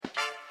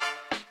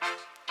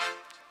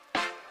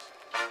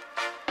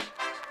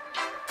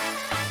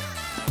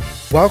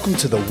Welcome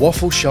to the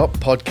Waffle Shop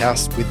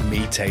podcast with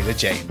me, Taylor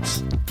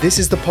James. This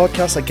is the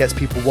podcast that gets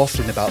people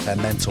waffling about their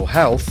mental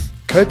health,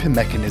 coping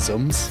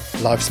mechanisms,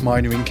 life's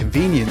minor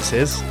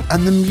inconveniences,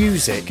 and the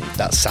music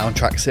that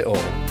soundtracks it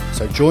all.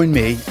 So join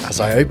me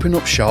as I open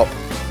up shop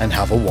and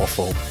have a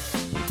waffle.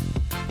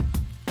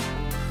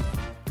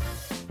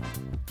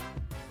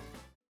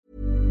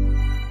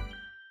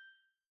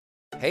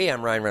 Hey,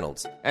 I'm Ryan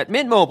Reynolds. At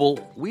Mint Mobile,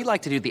 we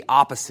like to do the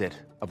opposite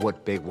of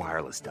what Big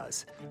Wireless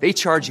does. They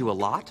charge you a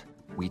lot,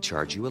 we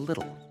charge you a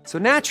little. So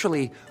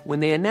naturally, when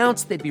they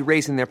announced they'd be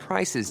raising their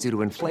prices due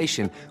to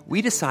inflation,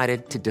 we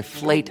decided to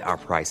deflate our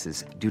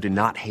prices due to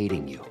not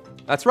hating you.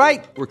 That's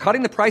right. We're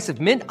cutting the price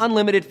of Mint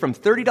Unlimited from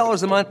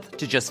 $30 a month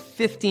to just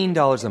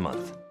 $15 a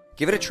month.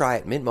 Give it a try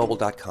at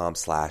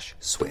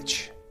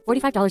mintmobile.com/switch.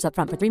 $45 up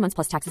front for 3 months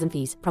plus taxes and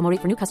fees. Promo rate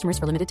for new customers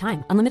for limited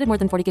time. Unlimited more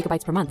than 40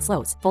 gigabytes per month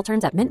slows. Full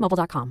terms at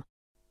mintmobile.com.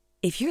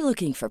 If you're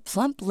looking for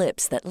plump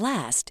lips that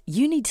last,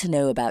 you need to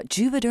know about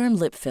Juvederm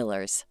lip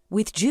fillers.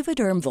 With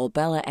Juvederm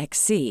Volbella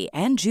XC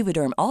and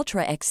Juvederm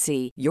Ultra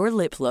XC, your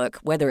lip look,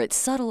 whether it's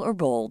subtle or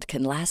bold,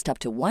 can last up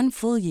to 1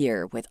 full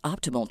year with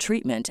optimal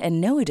treatment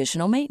and no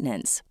additional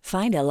maintenance.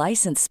 Find a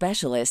licensed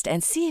specialist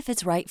and see if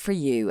it's right for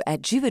you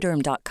at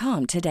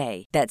Juvederm.com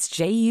today. That's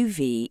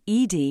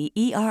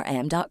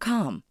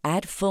JUVEDERM.com.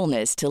 Add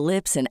fullness to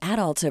lips in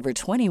adults over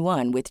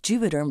 21 with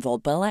Juvederm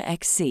Volbella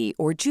XC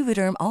or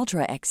Juvederm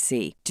Ultra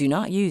XC. Do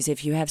not use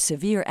if you have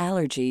severe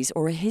allergies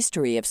or a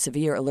history of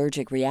severe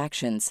allergic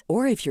reactions,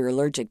 or if you're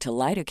allergic to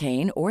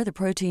lidocaine or the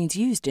proteins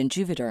used in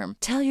Juvederm.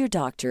 Tell your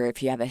doctor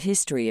if you have a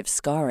history of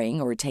scarring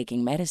or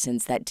taking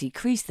medicines that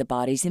decrease the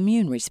body's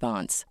immune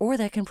response or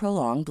that can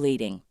prolong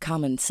bleeding.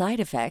 Common side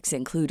effects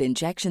include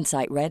injection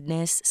site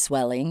redness,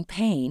 swelling,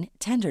 pain,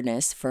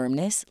 tenderness,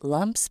 firmness,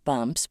 lumps,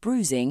 bumps,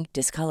 bruising,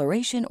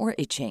 discoloration, or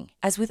itching.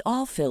 As with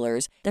all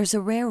fillers, there's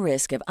a rare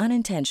risk of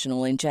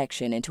unintentional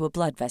injection into a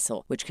blood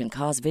vessel, which can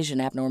cause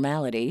vision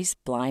abnormalities,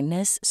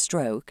 blindness,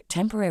 stroke,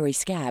 temporary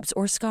scabs,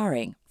 or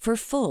scarring. For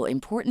full,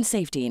 important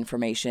safety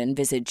information,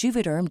 visit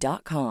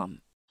Juvederm.com.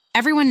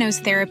 Everyone knows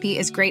therapy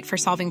is great for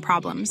solving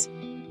problems,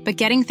 but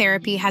getting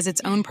therapy has its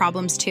own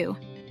problems too,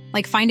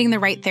 like finding the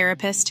right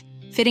therapist,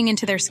 fitting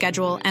into their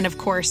schedule, and of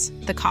course,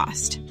 the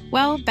cost.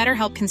 Well,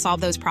 BetterHelp can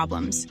solve those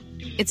problems.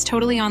 It's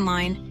totally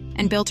online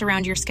and built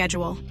around your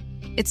schedule.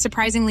 It's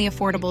surprisingly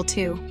affordable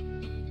too.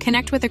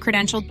 Connect with a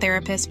credentialed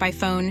therapist by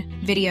phone,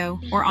 video,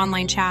 or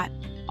online chat,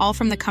 all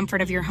from the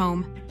comfort of your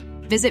home.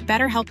 Visit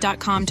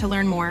BetterHelp.com to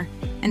learn more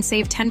and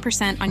save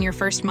 10% on your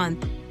first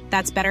month.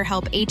 That's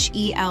BetterHelp,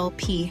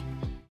 H-E-L-P.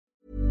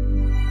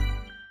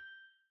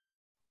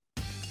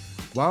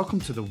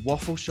 Welcome to the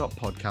Waffle Shop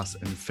podcast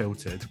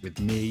Unfiltered with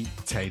me,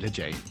 Taylor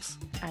James.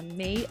 And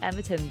me,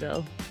 Emma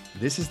Tyndall.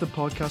 This is the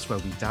podcast where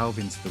we delve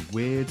into the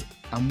weird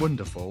and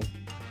wonderful,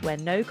 where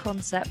no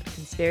concept,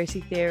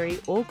 conspiracy theory,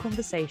 or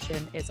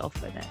conversation is off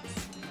limits.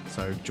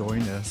 So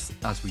join us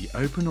as we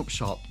open up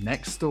shop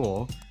next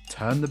door,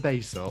 turn the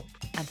bass up,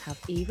 and have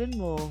even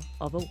more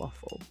of a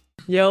waffle.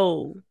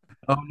 Yo!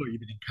 Oh, look,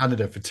 you've been in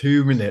Canada for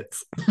 2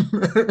 minutes. Do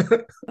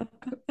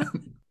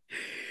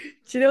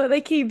you know what they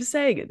keep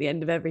saying at the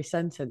end of every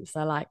sentence?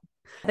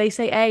 They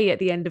say A at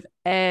the end of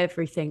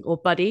everything, or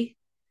buddy.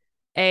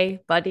 A,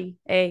 buddy,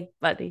 A,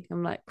 buddy.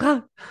 I'm like,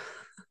 ah.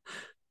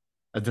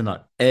 I don't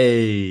know.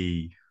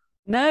 A.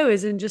 No,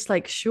 as in just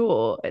like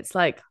short. It's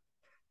like,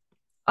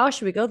 oh,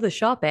 should we go to the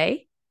shop, eh?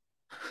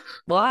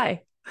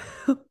 Why?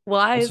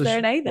 Why is there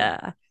an A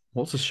there?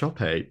 What's a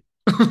shop, eh?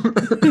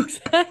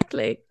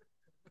 Exactly.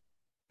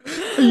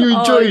 You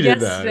enjoyed it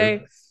though.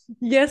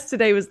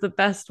 Yesterday was the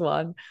best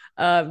one.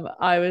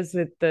 I was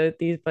with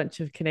these bunch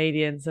of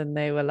Canadians, and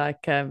they were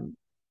like, I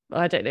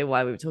don't know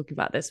why we were talking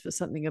about this, but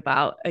something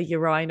about a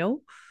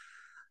urinal.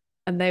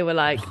 And they were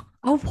like,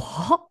 oh,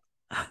 what?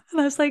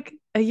 And I was like,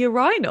 a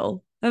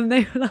urinal? And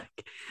they were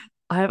like,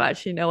 I have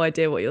actually no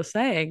idea what you're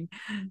saying.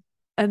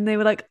 And they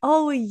were like,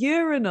 oh, a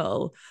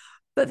urinal.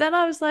 But then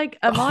I was like,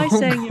 am I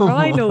saying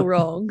urinal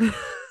wrong?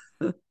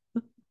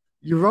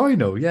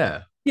 Urinal,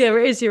 yeah. Yeah,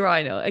 it is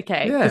urinal.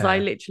 Okay. Because Yeah. I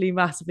literally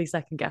massively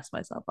second guessed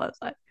myself. I was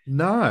like,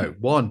 No.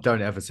 1,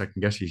 don't ever second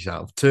guess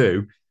yourself.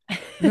 2,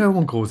 no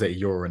one calls it a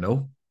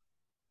urinal.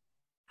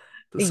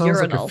 That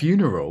sounds like a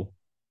funeral.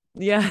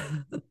 Yeah.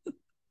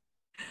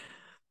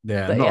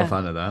 Yeah, But I'm not yeah. a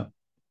fan of that.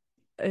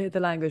 The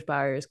language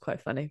barrier is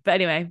quite funny. But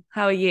anyway,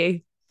 how are you?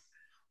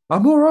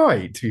 I'm all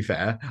right, to be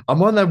fair.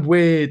 I'm in a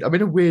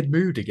weird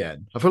mood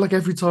again. I feel like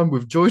every time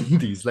we've joined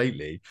these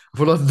lately, I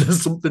feel like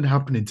there's something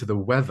happening to the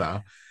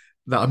weather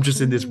that I'm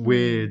just in this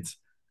weird,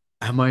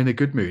 am I in a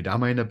good mood?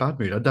 Am I in a bad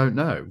mood? I don't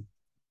know.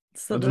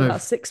 Something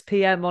about 6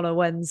 p.m. on a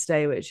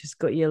Wednesday, which has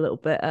got you a little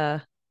bit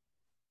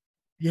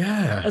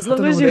Yeah. as I long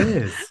don't as know what you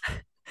it is.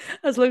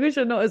 as long as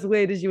you're not as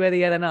weird as you were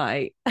the other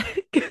night.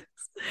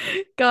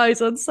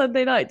 Guys, on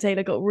Sunday night,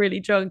 Taylor got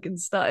really drunk and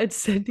started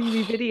sending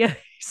me videos.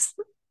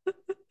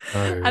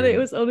 And it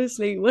was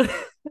honestly one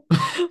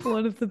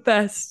of the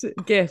best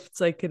gifts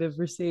I could have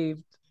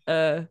received.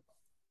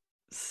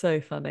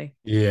 So funny.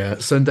 Yeah,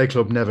 Sunday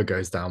Club never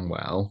goes down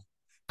well.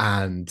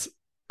 And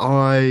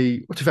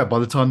to be fair, by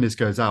the time this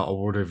goes out, I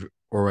would have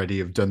already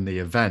have done the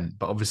event,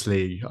 but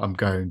obviously I'm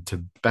going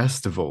to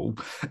Bestival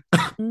for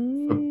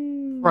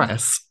Mm.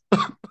 press.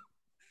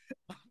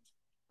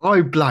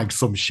 I blagged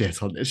some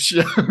shit on this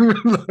show.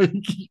 Like,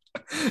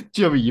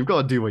 do you know what I mean? You've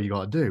got to do what you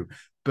got to do.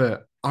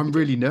 But I'm You do.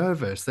 really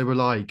nervous. They were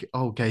like,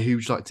 oh, okay, who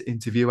would you like to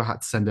interview? I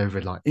had to send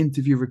over like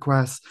interview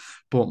requests,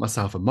 bought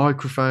myself a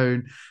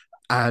microphone.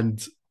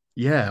 And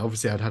yeah,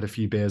 obviously I'd had a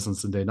few beers on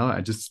Sunday night.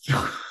 I just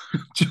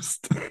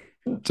just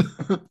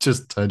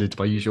just turned into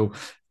my usual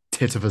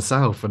tit of a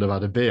self when I've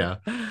had a beer.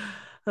 Um,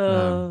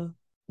 Oh,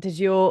 did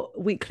your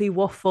weekly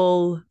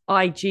waffle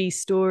IG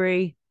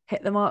story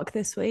hit the mark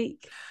this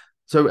week?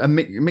 so a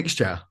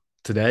mixture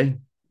today.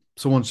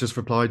 Someone's just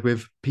replied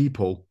with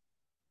people.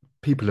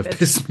 People have Good.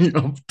 pissed me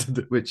off,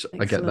 which I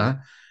get Excellent. that.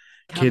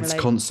 Can Kids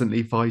relate.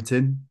 constantly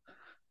fighting.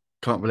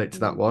 Can't relate to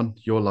that Mm. one.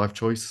 Your life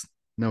choice.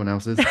 No one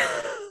else's.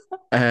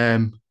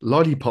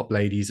 Lollipop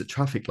ladies at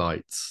traffic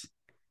lights.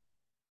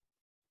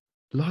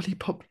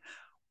 Lollipop.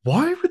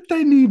 Why would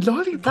they need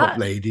lollipop That,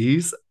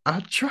 ladies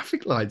at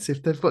traffic lights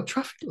if they've got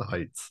traffic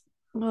lights?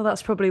 well,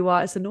 that's probably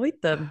why it's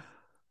annoyed them.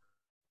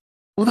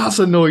 Well, that's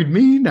annoyed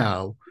me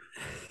now.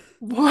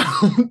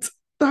 What?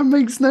 That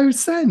makes no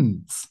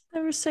sense.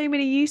 There are so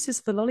many uses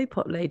for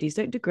lollipop ladies.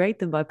 Don't degrade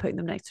them by putting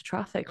them next to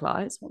traffic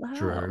lights. What the hell?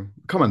 True.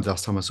 Come on,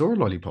 last time I saw a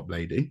lollipop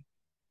lady.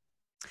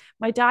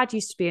 My dad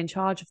used to be in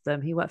charge of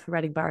them. He worked for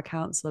Reading Borough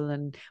Council,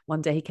 and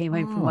one day he came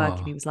home from work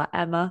and he Oh, was like,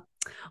 "Emma,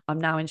 I'm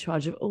now in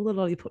charge of all the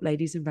lollipop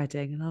ladies in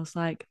Reading." And I was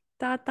like,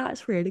 "Dad,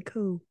 that's really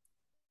cool."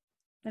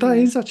 that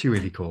Anyway, is actually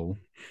really cool.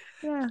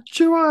 yeah,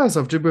 Do you know what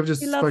else we've he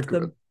just loved spoke?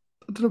 them.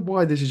 I don't know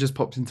why this has just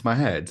popped into my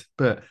head,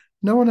 but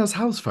no one has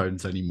house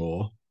phones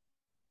anymore.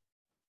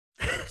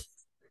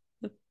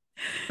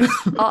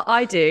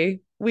 I do.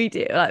 We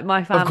do. Like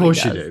my Of family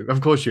course you does. do.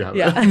 Of course you have.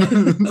 Yeah.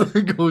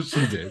 Of course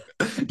you do.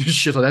 You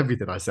shit on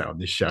everything I say on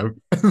this show.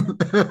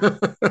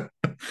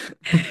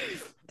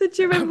 Did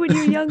you remember when you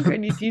were younger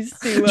and you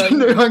used to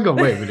No, hang on,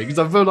 wait a minute, because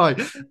I feel like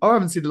I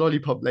haven't seen the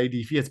lollipop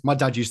lady for years. My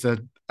dad used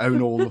to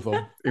own all of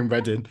them in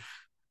Reading.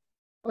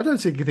 I don't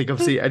think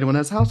I've seen anyone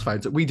has house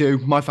phones. We do.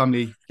 My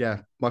family,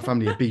 yeah, my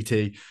family are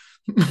BT.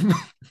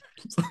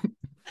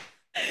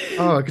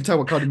 Oh, I can tell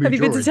what kind of Have mood you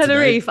been you're to in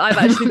today. Tenerife? I've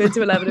actually been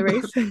to 11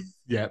 Reef.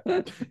 Yep.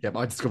 Yep.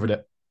 I discovered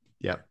it.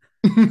 Yep.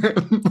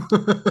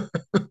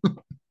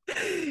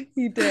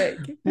 You dick.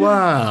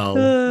 Wow.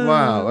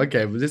 Wow. Uh,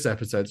 Okay. Well, this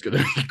episode's going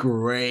to be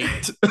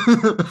great.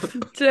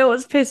 do you know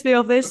what's pissed me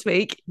off this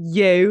week?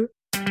 You.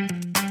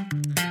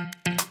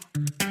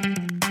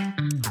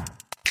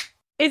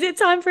 Is it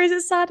time for Is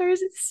It Sad or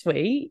Is It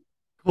Sweet?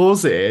 Of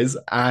course it is.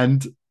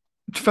 And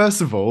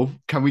first of all,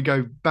 can we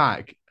go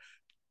back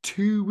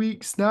 2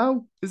 weeks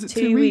now? Is it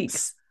 2 weeks? 2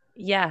 weeks.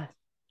 Yeah,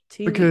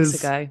 2 weeks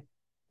Because ago.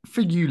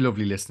 for you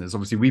lovely listeners,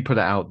 obviously we put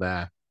it out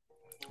there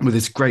with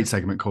this great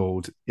segment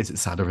called Is It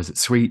Sad or Is It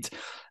Sweet?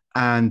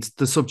 And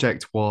the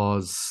subject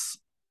was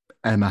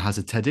Emma has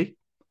a teddy.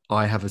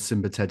 I have a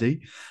Simba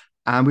teddy.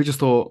 And we just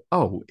thought,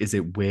 oh, is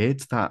it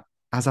weird that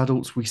as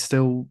adults we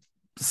still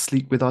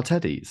sleep with our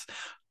teddies?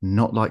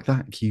 Not like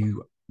that,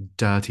 you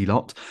dirty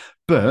lot.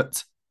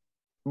 But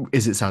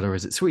is it sad or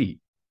is it sweet?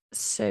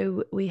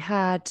 So we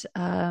had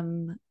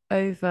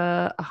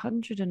over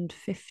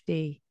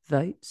 150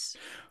 votes.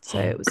 So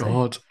Oh it was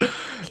God.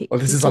 Oh,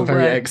 this is like people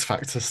very were X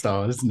Factor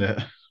style, isn't it?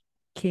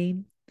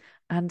 keen.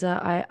 And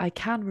I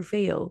can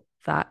reveal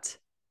that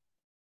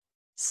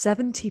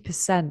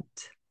 70%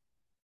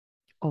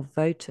 of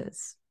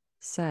voters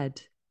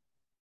said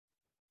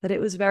that it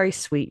was very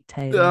sweet,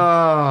 Taylor.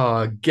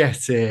 Oh,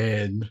 get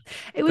in.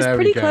 It was There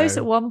we pretty close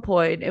at go. one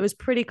point. It was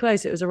pretty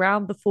close. It was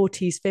around the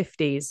 40s,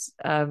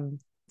 50s,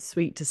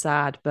 sweet to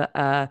sad.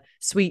 But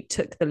sweet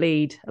took the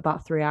lead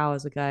about 3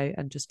 hours ago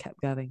and just kept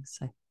going.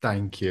 So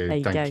Thank you. there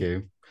you Thank go.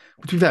 you.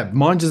 To be fair,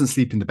 mine doesn't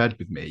sleep in the bed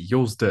with me.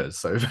 Yours does.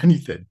 So if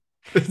anything,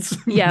 this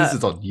Yeah,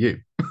 is on you.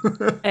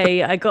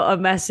 I got a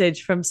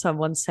message from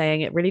someone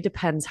saying it really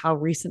depends how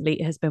recently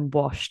it has been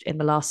washed. In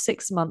the last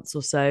 6 months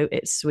or so,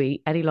 it's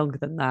sweet. Any longer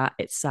than that,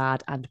 it's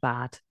sad and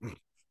bad.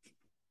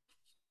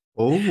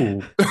 Oh,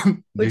 new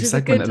Which is a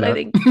segment good, I alert.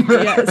 think.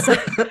 Yeah,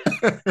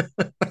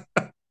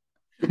 so,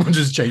 We'll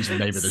just change the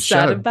name of the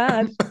sad show. and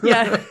bad.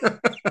 Yeah.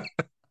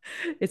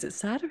 Is it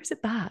sad or is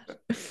it bad?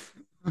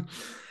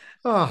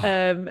 Oh,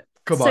 Um,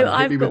 come so on, hit me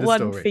I've with got the one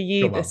for story.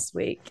 you Come on. this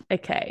week.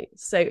 Okay,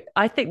 so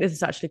I think this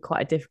is actually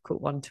quite a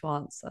difficult one to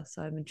answer.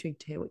 So I'm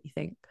intrigued to hear what you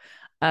think.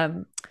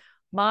 Um,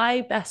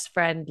 my best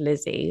friend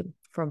Lizzie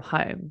from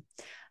home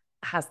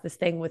has this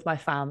thing with my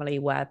family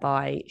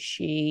whereby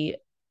she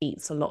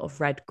eats a lot of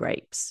red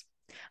grapes.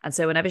 And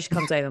so whenever she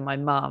comes over, my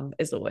mum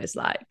is always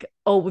like,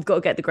 "Oh, we've got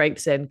to get the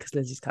grapes in because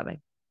Lizzie's coming."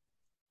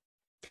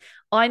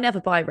 I never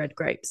buy red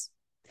grapes.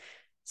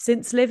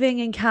 Since living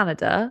in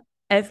Canada,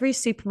 every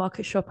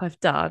supermarket shop I've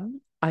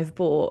done, I've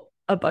bought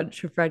a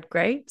bunch of red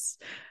grapes.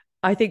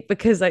 I think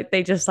because like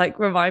they just like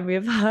remind me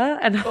of her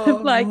and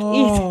I'm like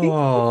eating.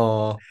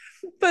 Oh,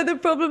 But the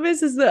problem is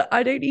that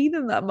I don't eat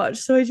them that much.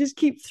 So I just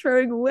keep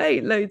throwing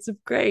away loads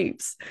of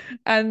grapes.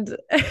 And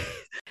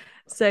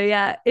so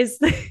yeah,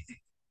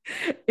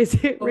 Is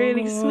it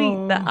really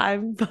sweet that Oh,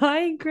 I'm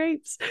buying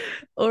grapes,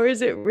 or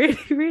is it really,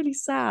 really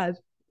sad?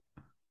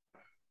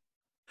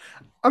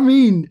 I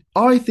mean,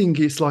 I think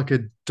it's like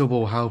a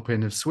double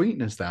helping of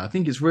sweetness there. I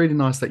think it's really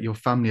nice that your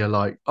family are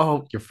like,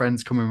 oh, your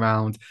friend's coming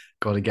around,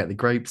 got to get the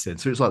grapes in.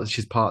 So it's like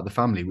she's part of the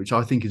family, which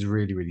I think is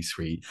really, really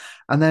sweet.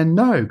 And then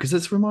no, because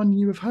it's reminding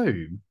you of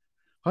home.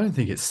 I don't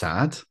think it's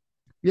sad.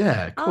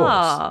 Yeah, of course.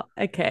 Ah,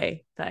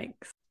 okay,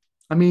 thanks.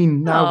 I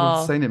mean, now we're Oh,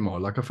 saying it more,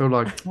 like I feel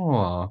like, oh,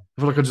 I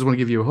feel like I just want to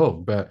give you a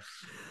hug, but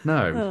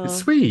no, it's oh.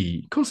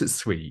 sweet. Of course, it's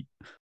sweet.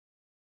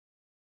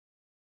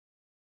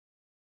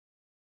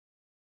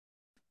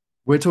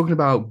 We're talking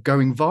about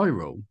going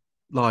viral,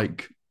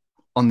 like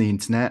on the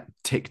internet.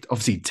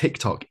 Obviously,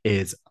 TikTok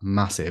is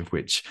massive,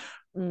 which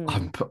Mm.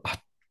 I'm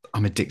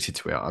I'm addicted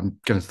to it. I'm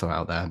going to throw it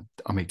out there.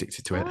 I'm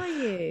addicted to it. Are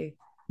you?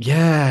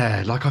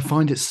 Yeah, like I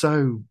find it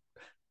so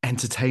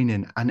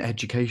entertaining and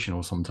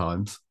educational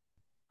sometimes.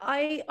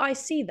 I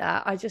see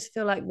that. I just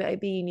feel like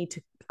maybe you need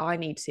to. I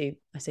need to.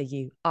 I say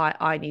you.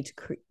 I need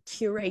to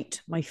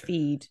curate my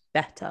feed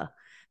better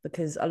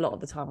because a lot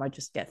of the time I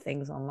just get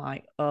things I'm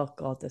like, oh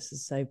god, this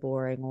is so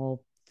boring or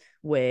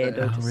weird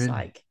or Oh, just really?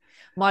 like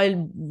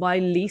my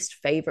least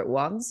favorite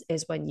ones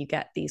is when you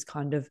get these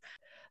kind of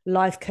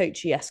life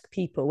coachy-esque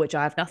people, which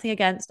I have nothing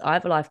against. I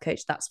have a life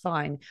coach, that's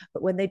fine.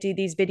 But when they do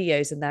these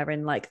videos and they're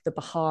in like the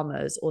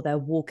Bahamas or they're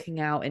walking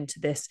out into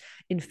this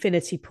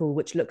infinity pool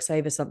which looks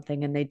over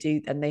something and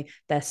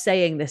they're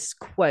saying this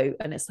quote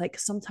and it's like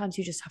sometimes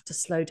you just have to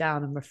slow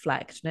down and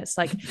reflect. And it's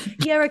like,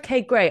 yeah,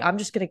 okay, great. I'm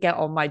just gonna get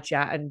on my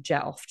jet and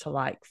jet off to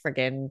like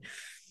friggin'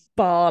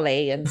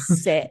 Bali and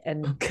sit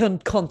and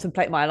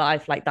contemplate my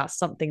life. Like that's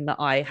something that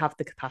I have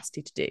the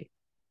capacity to do. It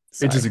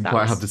Sorry, doesn't that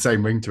quite have was the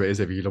same ring to it as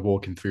if you're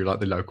walking through like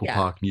the local yeah.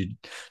 park and you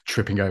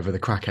tripping over the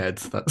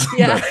crackheads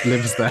Yeah. that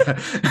lives there,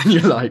 and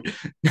you're like,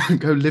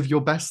 go live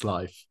your best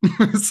life.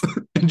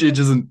 And it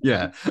doesn't,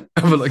 yeah.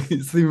 But like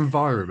it's the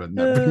environment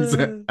that brings it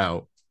But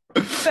out.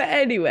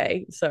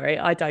 anyway, sorry,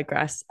 I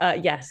digress.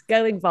 Yes,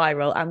 going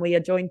viral. And we are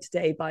joined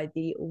today by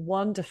the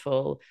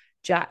wonderful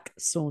Jack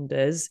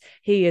Saunders.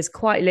 He is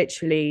quite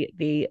literally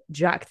the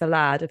Jack the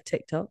Lad of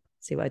TikTok.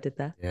 See what I did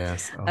there?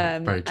 Yes, oh,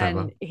 very clever.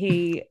 And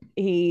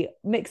he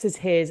mixes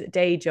his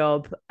day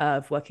job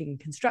of working in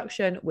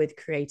construction with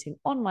creating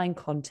online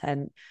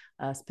content,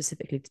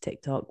 specifically to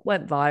TikTok.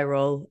 Went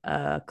viral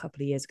a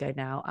couple of years ago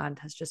now, and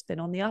has just been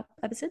on the up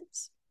ever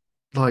since.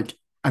 Like,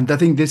 and I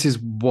think this is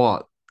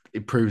what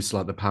it proves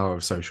like the power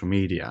of social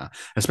media,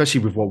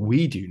 especially with what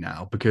we do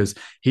now, because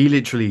he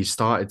literally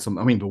started some.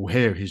 I mean, we'll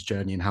hear his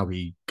journey and how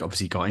he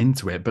obviously got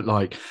into it, but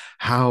like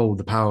how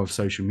the power of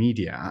social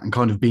media and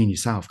kind of being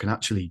yourself can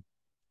actually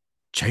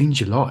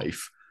change your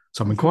life.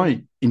 So I'm Mm-hmm.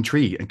 quite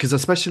intrigued because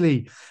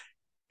especially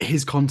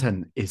his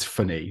content is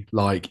funny,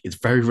 like it's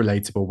very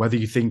relatable, whether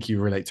you think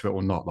you relate to it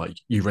or not, like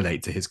you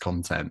relate to his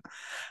content.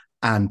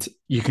 And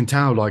you can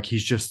tell like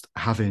he's just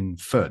having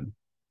fun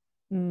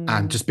and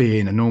Mm. just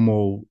being a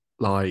normal,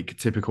 like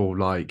typical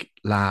like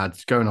lad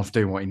going off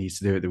doing what he needs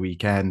to do at the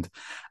weekend.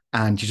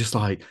 And you're just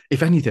like,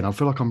 if anything, I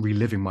feel like I'm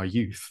reliving my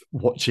youth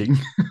watching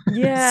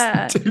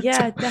Yeah,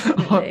 yeah,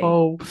 definitely.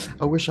 oh,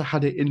 I wish I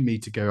had it in me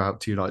to go out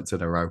 2 nights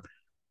in a row,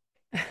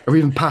 or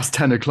even past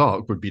 10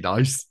 o'clock would be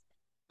nice.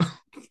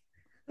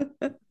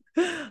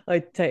 I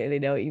totally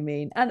know what you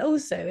mean. And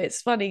also,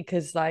 it's funny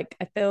because, like,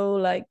 I feel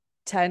like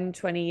 10,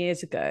 20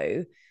 years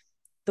ago,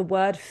 the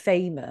word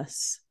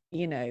famous,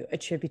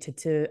 attributed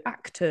to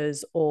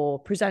actors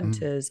or Mm,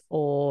 presenters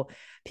or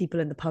people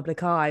in the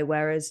public eye,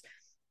 whereas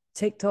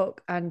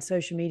TikTok and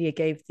social media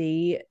gave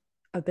the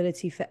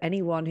ability for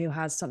anyone who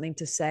has something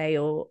to say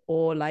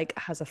or like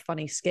has a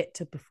funny skit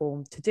to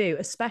perform to do,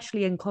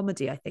 especially in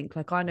comedy. I think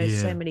like I know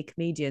so yeah. many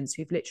comedians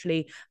who've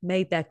literally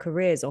made their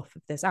careers off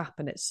of this app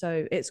and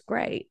it's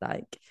great.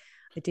 Like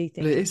I do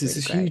But it think is, it's it's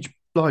really this great. huge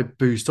like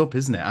boost up,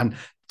 isn't it? And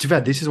to be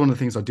fair, this is one of the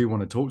things I do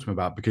want to talk to him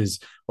about because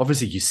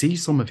obviously you see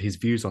some of his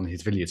views on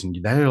his videos and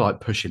they're like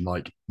pushing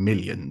like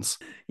millions.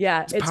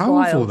 Yeah, It's it's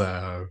powerful wild.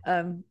 though.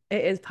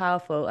 It is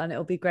powerful and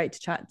it'll be great to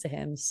chat to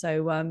him.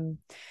 So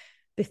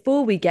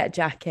before we get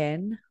Jack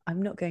in,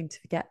 I'm not going to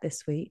forget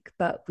this week,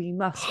 but we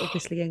must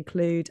obviously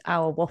include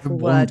our I waffle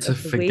want word to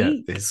of the forget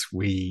week. this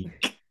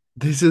week.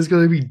 This is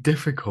going to be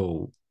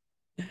difficult.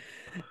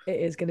 It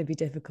is going to be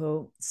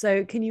difficult.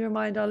 So, can you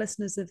remind our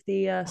listeners of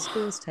the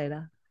scores,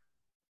 Taylor?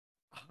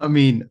 I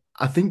mean,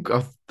 I think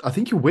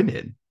you're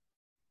winning.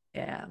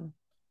 Yeah,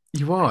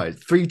 You I are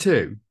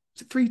 3-2.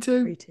 Is it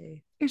 3-2?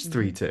 3-2. It's Mm-hmm.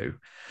 3-2.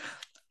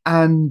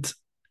 And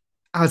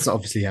as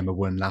obviously Emma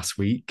won last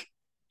week,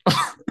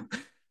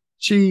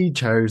 she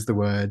chose the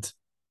word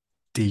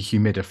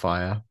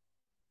dehumidifier,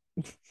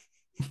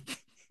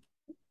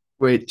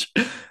 which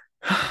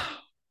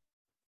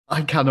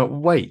I cannot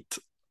wait.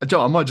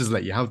 Joe, I might just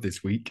let you have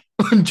this week.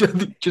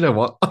 Do you know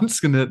what? I'm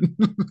just gonna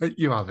let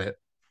you have it.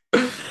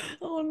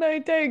 Oh no,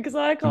 don't because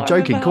I I'm can't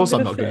remember joking. Of how I'm course,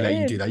 going I'm to not going fit to it let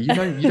you do in. that.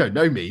 You don't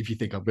know me if you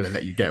think I'm going to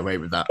let you get away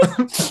with that.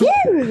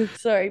 Phew!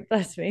 Sorry,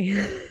 bless me.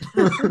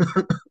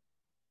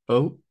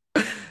 Oh,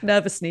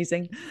 Nervous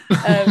sneezing.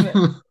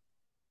 Um,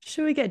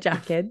 should we get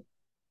Jack in?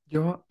 You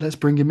know what? Let's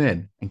bring him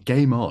in and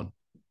game on.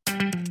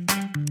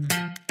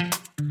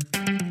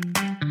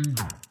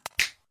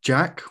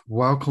 Jack,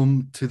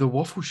 welcome to the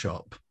Waffle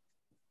Shop.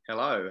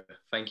 Hello,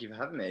 thank you for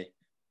having me.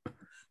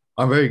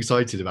 I'm very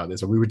excited about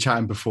this. We were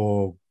chatting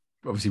before,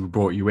 obviously, we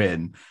brought you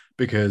in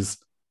because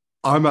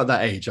I'm at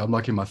that age, I'm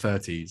like in my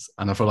 30s,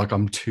 and I feel like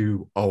I'm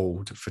too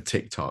old for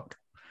TikTok.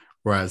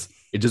 Whereas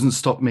it doesn't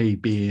stop me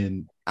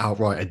being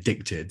outright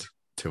addicted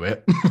to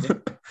it.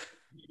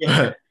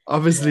 Yeah,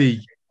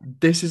 Obviously,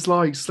 this is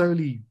like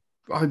slowly,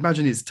 I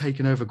imagine it's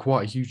taken over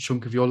quite a huge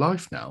chunk of your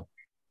life now.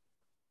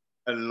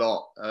 a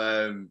lot.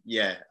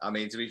 Yeah, I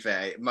mean, to be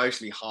fair,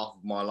 mostly half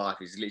of my life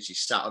is literally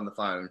sat on the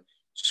phone,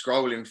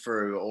 scrolling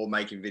through or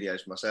making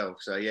videos myself.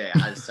 So yeah, it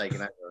has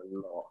taken over a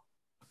lot.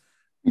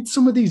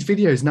 Some of these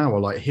videos now are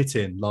like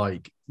hitting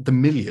like the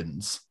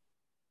millions.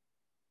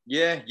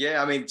 Yeah.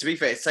 I mean, to be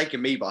fair, it's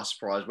taken me by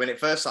surprise. When it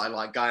first started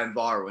like going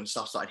viral and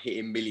stuff started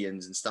hitting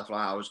millions and stuff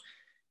like that,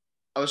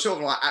 I was sort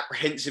of like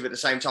apprehensive at the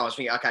same time. I was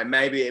thinking, okay,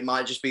 maybe it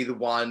might just be the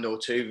 1 or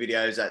 2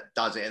 videos that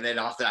does it, and then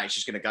after that, it's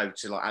just going to go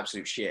to like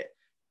absolute shit.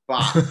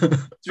 But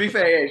to be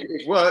fair,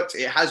 it's worked.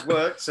 It has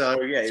worked.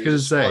 So yeah, I was going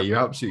to say you're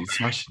absolutely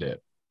smashing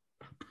it.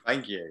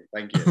 Thank you.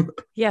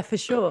 Yeah, for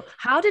sure.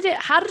 How did it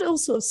all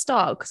sort of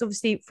start? Because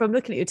obviously from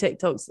looking at your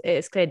TikToks,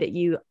 it's clear that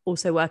you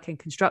also work in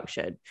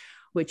construction,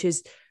 which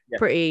is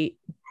pretty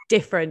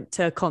different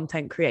to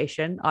content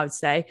creation, I would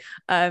say.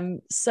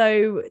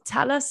 So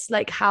tell us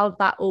like how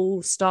that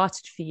all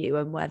started for you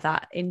and where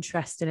that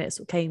interest in it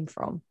sort of came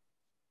from.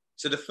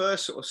 So the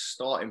first sort of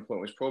starting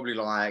point was probably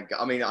like,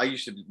 I mean, I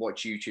used to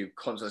watch YouTube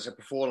constantly. So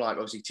before like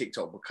obviously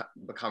TikTok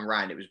become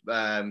ran, it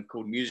was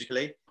called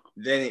Musically.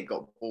 Then it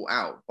got bought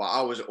out, but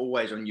I was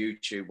always on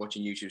YouTube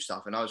watching YouTube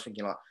stuff, and I was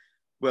thinking like,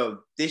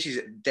 well, this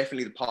is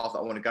definitely the path that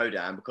I want to go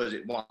down because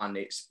it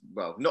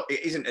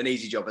isn't an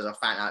easy job as I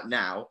found out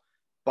now,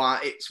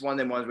 but it's one of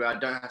them ones where I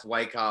don't have to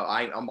wake up.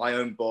 I'm my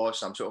own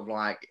boss. I'm sort of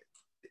like,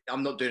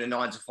 I'm not doing a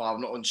 9 to 5.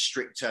 I'm not on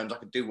strict terms. I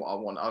can do what I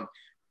want. I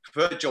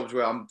prefer jobs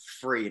where I'm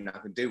free and I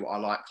can do what I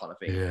like, kind of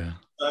thing. Yeah.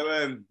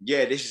 So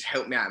this has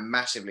helped me out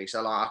massively.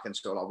 So like I can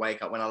sort of like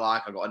wake up when I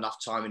like. I've got enough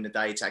time in the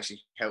day to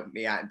actually help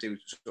me out and do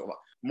sort of like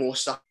more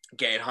stuff.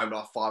 Getting home at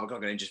like 5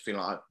 o'clock and then just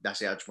feeling like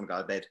that's it. I just want to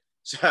go to bed.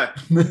 So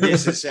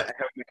this has helped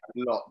me out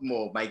a lot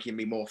more, making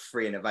me more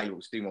free and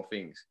available to do more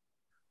things.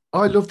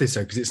 I love this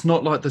though, because it's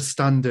not like the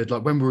standard,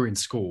 like when we were in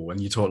school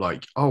and you taught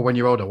like, oh, when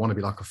you're older, I want to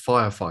be like a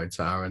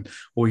firefighter and,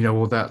 or, you know,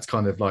 all that's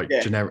kind of like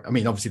generic. I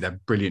mean, obviously they're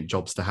brilliant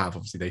jobs to have.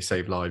 Obviously they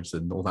save lives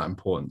and all that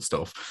important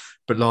stuff.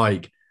 But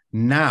like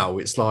now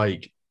it's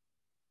like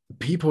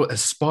people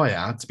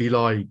aspire to be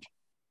like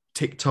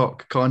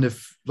TikTok kind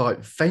of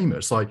like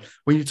famous. Like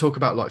when you talk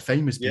about like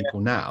famous people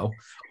now,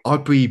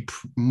 I'd be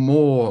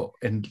more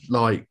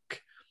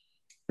like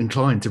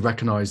inclined to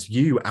recognize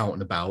you out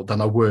and about than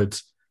I would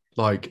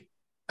like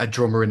a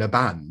drummer in a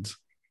band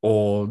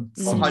or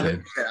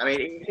something. 100%. I mean,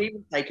 it's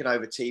even taken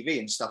over TV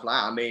and stuff like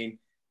that. I mean,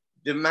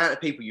 the amount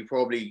of people you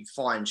probably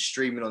find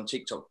streaming on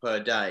TikTok per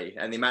day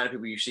and the amount of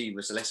people you see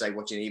was, let's say,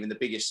 watching even the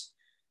biggest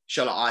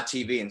show like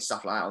ITV and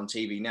stuff like that on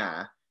TV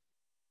now,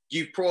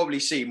 you probably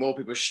see more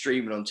people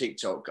streaming on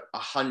TikTok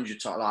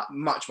 100 times, like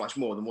much, much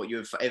more than what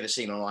you've ever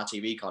seen on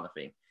ITV kind of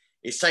thing.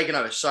 It's taken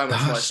over so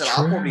much more. So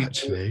I probably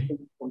actually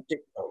on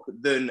TikTok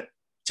than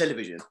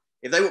television.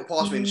 If they walk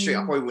past me in the street,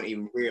 I probably wouldn't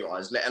even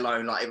realise, let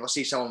alone like if I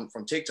see someone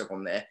from TikTok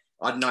on there,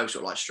 I'd know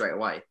sort of like straight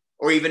away.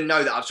 Or even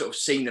know that I've sort of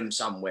seen them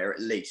somewhere at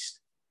least.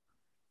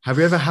 Have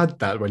you ever had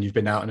that when you've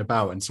been out and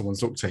about and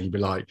someone's looked at you, be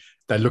like,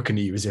 they're looking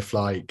at you as if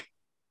like,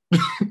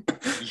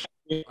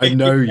 I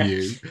know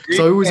you.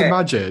 So I always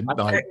imagine,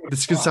 like,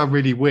 this could sound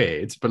really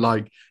weird, but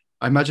like,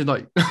 I imagine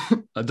like,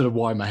 I don't know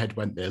why my head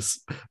went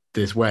this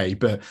way,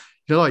 but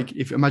you know, like,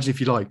 imagine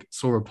if you like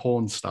saw a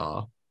porn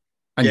star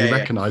and you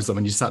recognize them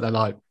and you sat there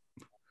like,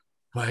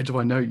 where do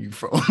I know you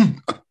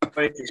from?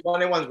 But it's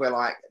one of the ones where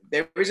like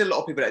there is a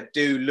lot of people that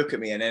do look at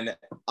me and then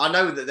I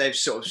know that they've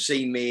sort of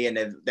seen me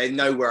and they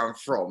know where I'm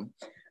from.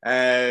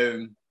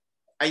 And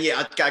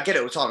yeah, I get it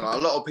all the time. Like,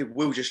 a lot of people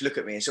will just look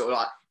at me and sort of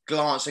like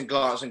glance and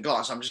glance and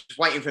glance. I'm just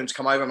waiting for them to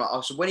come over. I'm like,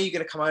 oh, so when are you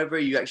going to come over? Are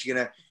you actually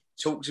going to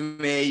talk to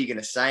me? Are you going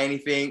to say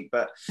anything?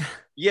 But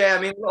yeah, I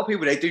mean, a lot of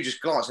people, they do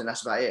just glance and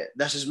that's about it.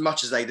 That's as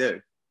much as they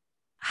do.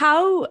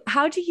 How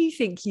do you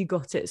think you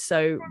got it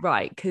so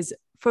right? Because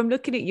from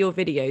looking at your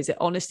videos, it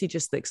honestly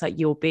just looks like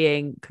you're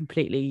being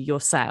completely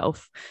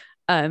yourself.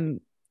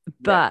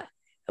 But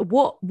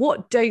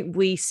what don't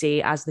we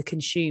see as the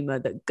consumer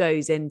that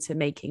goes into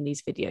making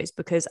these videos?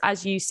 Because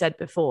as you said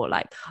before,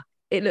 like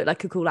it looked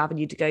like a cool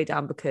avenue to go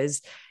down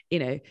because, you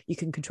know, you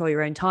can control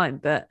your own time.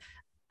 But,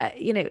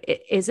 you know,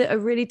 is it a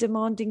really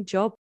demanding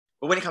job?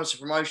 But when it comes to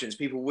promotions,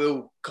 people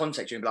will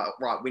contact you and be like,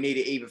 right, we need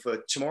it either for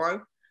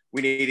tomorrow,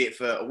 we need it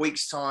for a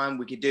week's time,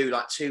 we could do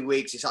like 2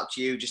 weeks, it's up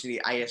to you, just need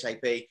it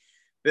ASAP.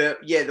 But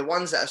yeah, the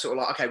ones that are sort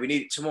of like, okay, we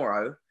need it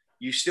tomorrow,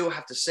 you still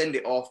have to send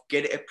it off,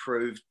 get it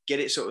approved, get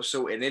it sort of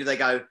sorted. And then if they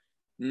go,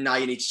 no,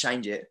 you need to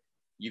change it,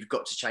 you've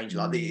got to change it.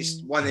 Like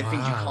it's one of the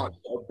things you can't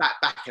go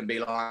back and be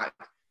like,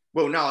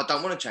 well, no, I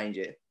don't want to change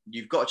it.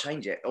 You've got to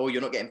change it or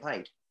you're not getting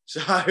paid.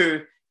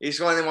 So it's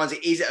one of the ones.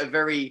 It's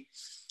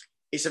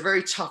a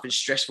very tough and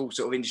stressful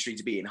sort of industry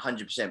to be in,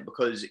 100%,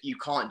 because you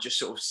can't just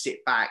sort of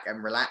sit back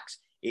and relax.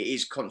 It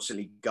is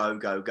constantly go,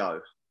 go,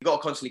 go. You've got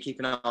to constantly keep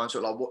an eye on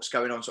sort of like what's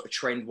going on sort of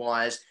trend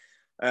wise,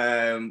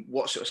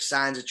 what sort of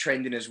sounds are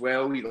trending as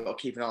well. You've got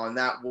to keep an eye on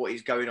that, what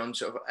is going on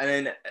sort of. And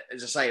then,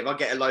 as I say, if I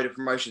get a load of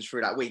promotions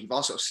through that week, if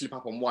I sort of slip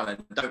up on one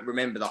and don't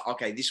remember that,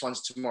 okay, this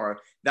one's tomorrow,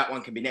 that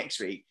one can be next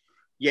week.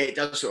 Yeah, it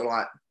does sort of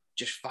like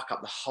just fuck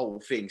up the whole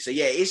thing. So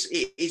yeah,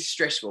 it is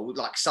stressful,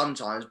 like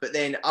sometimes, but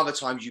then other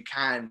times you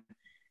can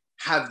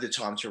have the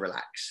time to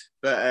relax.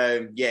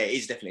 But yeah, it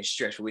is definitely a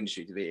stressful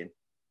industry to be in.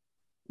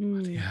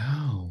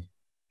 Yeah.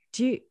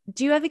 Do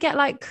you ever get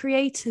like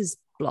creators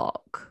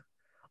block,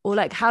 or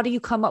like how do you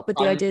come up with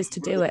the ideas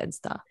to do it and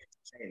stuff?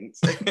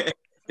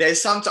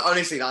 There's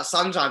honestly, like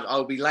sometimes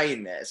I'll be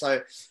laying there.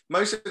 So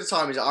most of the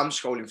time is I'm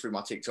scrolling through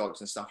my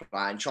TikToks and stuff like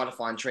that and trying to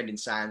find trending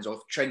sounds or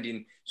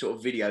trending sort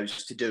of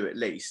videos to do at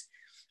least.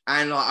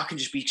 And like I can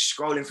just be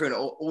scrolling through and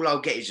all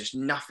I'll get is just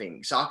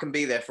nothing. So I can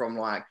be there from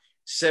like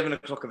 7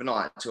 o'clock of the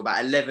night to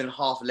about 11,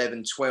 half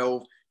 11,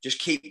 12, just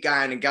keep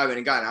going and going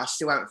and going. I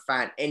still haven't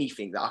found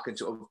anything that I can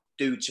sort of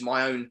do to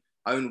my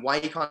own way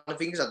kind of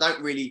things. I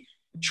don't really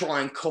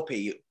try and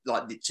copy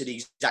like to the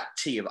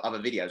exact T of other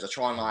videos. I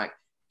try and like,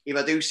 if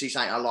I do see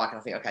something I like and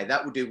I think, okay,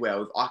 that will do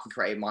well, if I can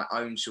create my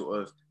own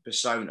sort of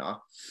persona,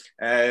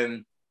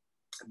 then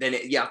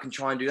I can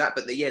try and do that.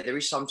 But there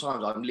is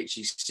sometimes I'm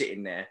literally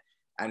sitting there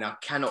and I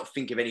cannot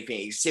think of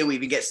anything. It still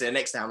even gets to the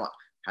next day. I'm like,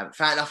 haven't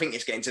found nothing.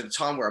 It's getting to the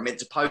time where I'm meant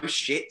to post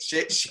shit.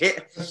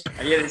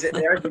 And yeah,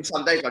 there have been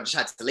some days where I just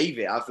had to leave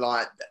it. I've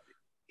like,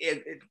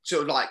 it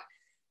sort of like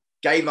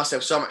gave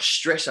myself so much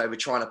stress over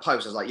trying to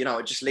post. I was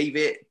like, just leave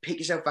it, pick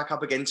yourself back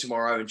up again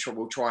tomorrow and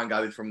we'll try and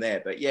go from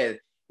there. But yeah,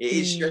 it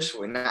is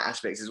stressful in that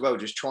aspect as well,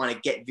 just trying to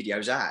get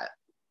videos out.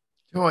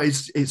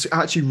 It's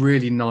actually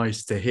really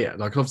nice to hear.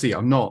 Like, obviously,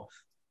 I'm not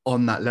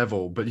on that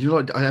level, but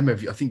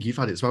I think you've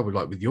had it as well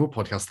with your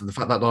podcast, and the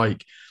fact that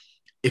like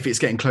if it's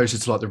getting closer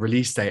to like the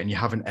release date and you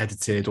haven't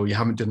edited or you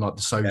haven't done like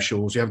the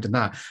socials, you haven't done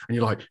that, and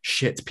you're like,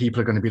 shit, people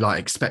are going to be like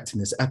expecting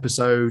this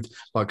episode.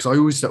 Like, because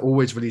I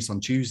always release on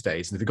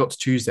Tuesdays, and if it got to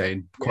Tuesday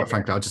and quite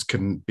frankly I just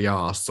couldn't be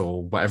asked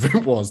or whatever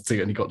it was to,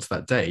 and it got to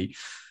that day,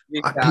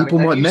 people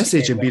might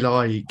message and be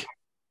like,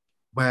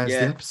 where's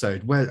the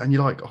episode? And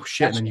you're like, oh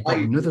shit, and then you've got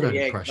another load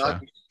of pressure.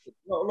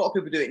 A lot of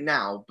people do it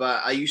now,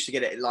 but I used to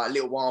get it like a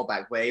little while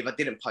back where if I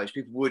didn't post,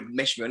 people would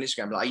message me on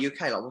Instagram like, are you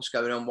okay? Like, what's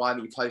going on? Why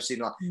haven't you posted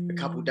like a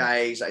couple of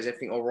days? Like, is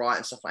everything all right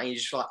and stuff like that? And you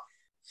just like,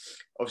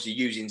 obviously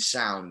using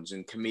sounds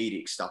and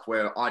comedic stuff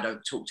where I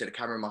don't talk to the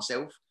camera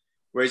myself.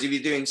 Whereas if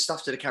you're doing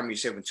stuff to the camera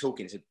yourself and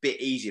talking, it's a bit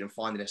easier than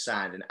finding a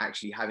sound and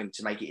actually having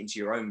to make it into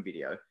your own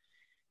video.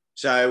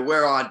 So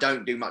where I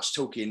don't do much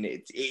talking,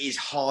 it is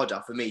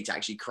harder for me to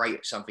actually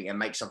create something and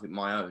make something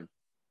my own.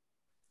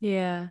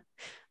 Yeah.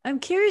 I'm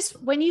curious,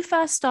 when you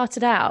first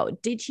started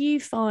out, did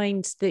you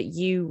find that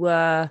you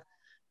were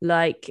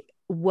like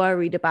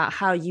worried about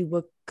how you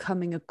were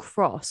coming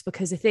across?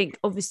 Because I think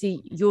obviously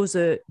yours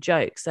are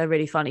jokes. They're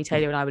really funny.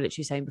 Taylor and I were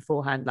literally saying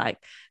beforehand, like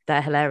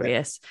they're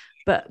hilarious,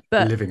 but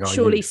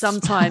surely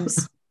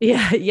sometimes,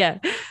 yeah.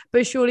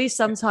 But surely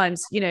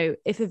sometimes,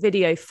 if a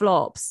video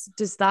flops,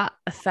 does that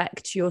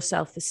affect your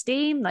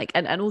self-esteem? Like,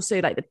 and also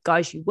like the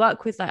guys you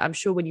work with, like I'm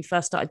sure when you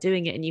first started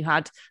doing it and you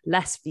had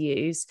less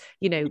views,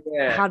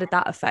 how did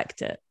that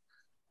affect it?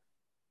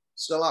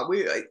 So like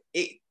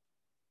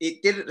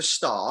it did at the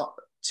start.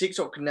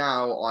 TikTok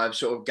now I've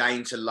sort of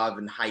gained to love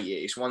and hate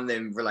it. It's one of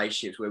them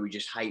relationships where we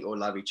just hate or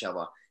love each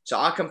other. So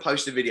I can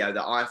post a video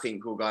that I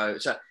think will go.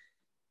 So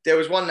there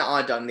was one that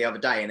I done the other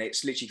day and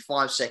it's literally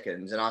 5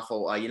 seconds. And I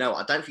thought, I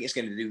don't think it's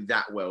going to do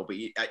that well, but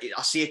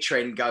I see a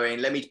trend going,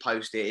 let me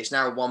post it. It's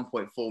now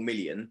 1.4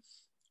 million.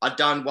 I'd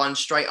done one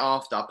straight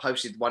after. I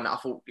posted one that I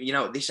thought,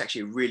 this is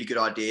actually a really good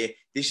idea.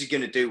 This is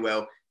going to do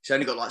well. It's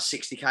only got like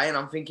 60K. And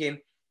I'm thinking,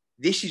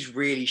 this is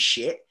really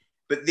shit.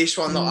 But this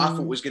one that I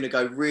thought was going to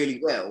go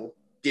really well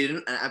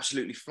didn't and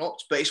absolutely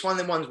flopped. But it's one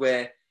of the ones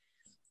where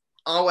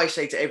I always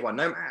say to everyone,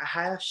 no matter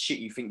how shit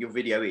you think your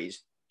video is,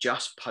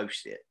 just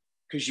post it.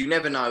 Because you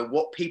never know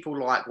what people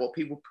like, what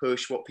people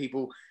push, what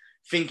people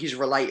think is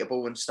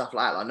relatable and stuff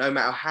like that. Like, no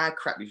matter how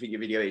crap you think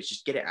your video is,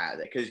 just get it out of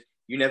there because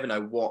you never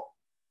know what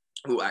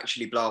will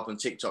actually blow up on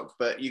TikTok.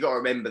 But you got to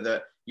remember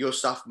that your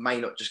stuff may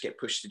not just get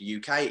pushed to the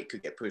UK. It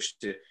could get pushed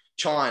to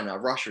China,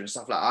 Russia and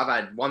stuff like that.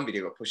 I've had one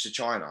video got pushed to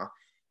China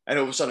and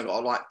all of a sudden I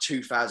got like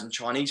 2,000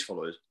 Chinese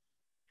followers.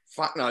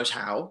 Fuck knows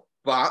how,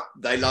 but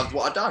they loved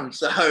what I'd done.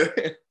 So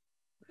I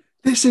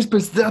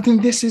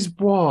think this is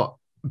what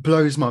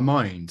blows my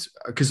mind,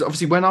 because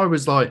obviously when I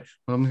was like,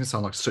 well, I'm gonna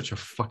sound like such a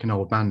fucking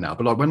old man now,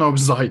 but like when I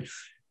was like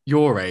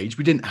your age,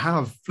 we didn't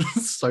have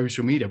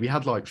social media. We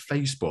had like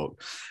Facebook,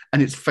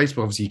 and it's Facebook.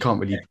 Obviously, you can't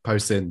really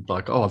post in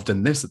like, oh, I've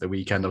done this at the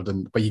weekend.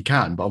 But you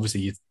can, but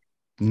obviously it's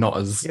not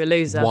as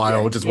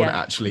wild as what it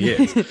actually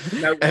is.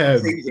 No,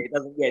 it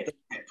doesn't get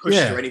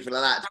pushed or anything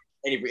like that.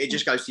 It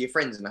just goes to your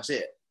friends and that's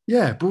it.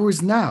 Yeah, but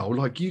whereas now,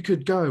 like you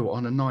could go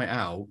on a night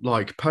out,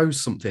 like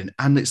post something,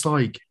 and it's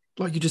like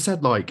like you just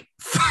said, like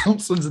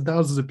thousands and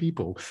thousands of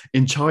people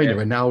in China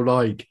are now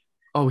like,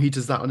 oh, he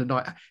does that on a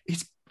night.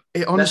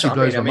 It honestly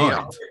blows my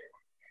mind.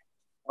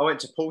 I went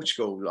to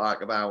Portugal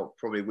like about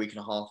probably a week and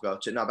a half ago,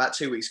 about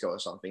 2 weeks ago or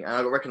something, and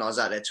I got recognised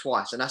out there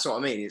twice. And that's what I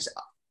mean.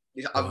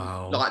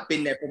 I've like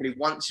been there probably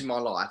once in my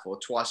life or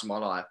twice in my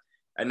life,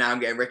 and now I'm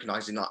getting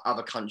recognised in like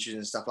other countries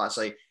and stuff like that.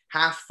 So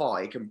how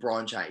far it can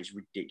branch out is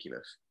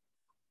ridiculous.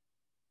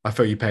 I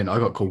feel your pain. I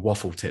got called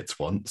waffle tits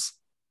once.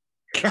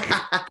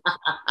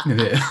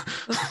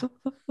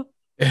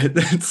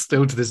 It's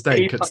still to this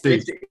day.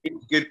 It's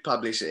good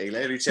publicity.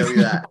 Let me tell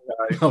you that.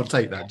 I'll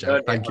take that,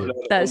 Jack. Thank you.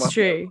 That's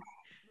true.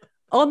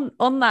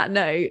 On that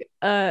note,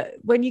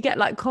 when you get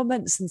like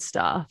comments and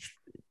stuff,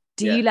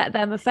 do you let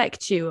them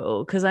affect you at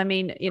all? Because I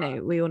mean, you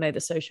know, we all know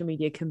that social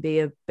media can be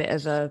a bit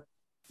of a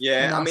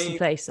nasty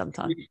place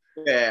sometimes.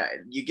 Yeah,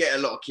 you get a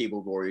lot of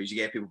keyboard warriors. You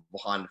get people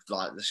behind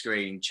like the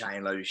screen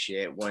chatting load of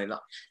shit.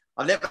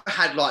 I've never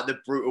had like the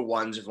brutal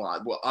ones of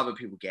like what other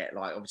people get,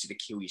 like obviously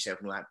to kill yourself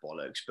and all that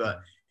bollocks. But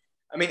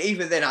I mean,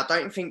 even then, I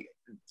don't think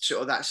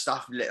sort of that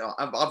stuff.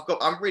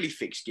 I'm really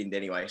thick-skinned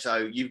anyway, so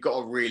you've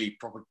got to really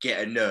proper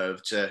get a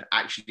nerve to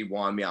actually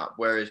wind me up.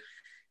 Whereas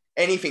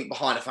anything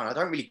behind a phone, I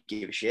don't really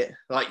give a shit.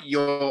 Like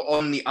you're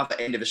on the other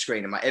end of a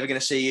screen. Am I ever going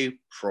to see you?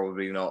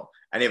 Probably not.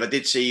 And if I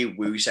did see you,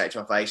 will you say it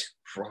to my face?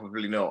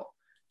 Probably not.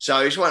 So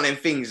it's one of them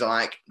things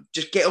like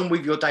just get on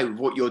with your day with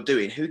what you're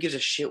doing. Who gives a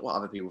shit what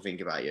other people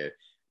think about you?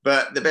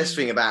 But the best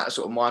thing about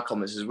sort of my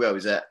comments as well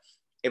is that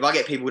if I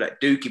get people that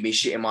do give me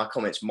shit in my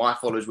comments, my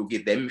followers will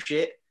give them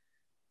shit.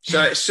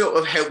 So it sort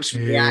of helps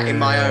me out in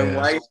my own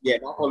way. Yeah,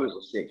 my followers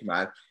are sick,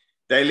 man.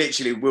 They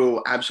literally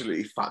will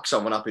absolutely fuck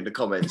someone up in the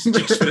comments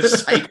just for the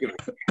sake of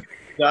it.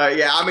 So,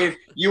 yeah, I mean,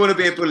 you want to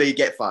be a bully,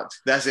 get fucked.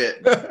 That's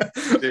it.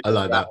 I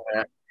like that.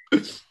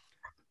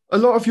 A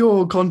lot of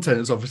your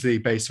content is obviously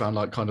based around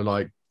like kind of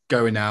like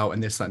going out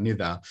and this, that, and the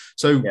other.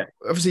 So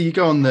obviously you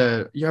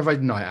have a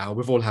night out.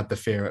 We've all had the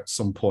fear at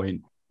some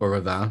point or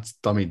other.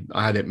 I mean,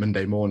 I had it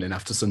Monday morning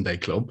after Sunday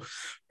club.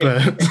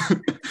 But do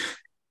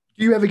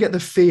you ever get the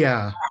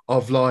fear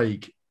of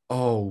like,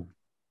 oh,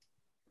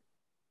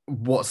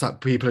 what's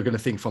that people are going to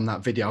think from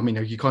that video? I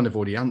mean, you kind of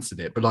already answered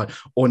it, but like,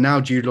 or now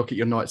do you look at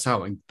your nights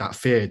out and that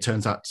fear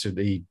turns out to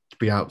be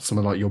out some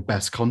of like your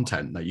best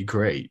content that you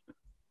create?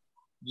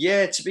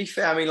 Yeah, to be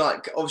fair, I mean,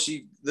 like,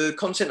 obviously, the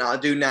content that I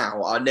do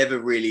now, I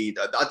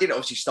didn't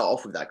obviously start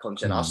off with that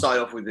content. I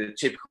started off with the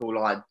typical,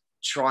 like,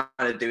 trying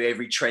to do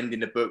every trend in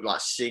the book, like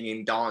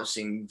singing,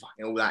 dancing,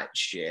 all that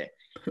shit.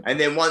 And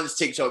then once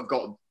TikTok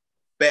got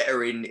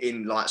better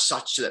in like,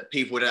 such that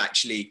people would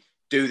actually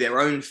do their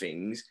own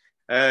things,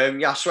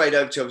 I swayed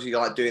over to obviously,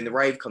 like, doing the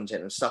rave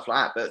content and stuff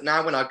like that. But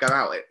now when I go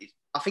out,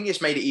 I think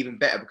it's made it even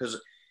better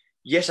because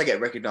yes, I get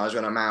recognised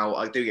when I'm out.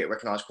 I do get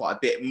recognised quite a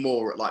bit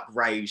more at like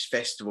raves,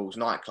 festivals,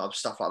 nightclubs,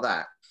 stuff like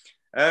that.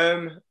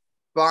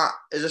 But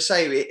as I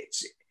say,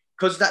 it's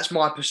because that's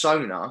my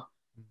persona.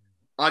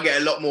 I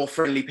get a lot more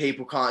friendly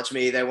people coming to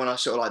me. They want to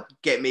sort of like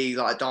get me,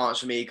 like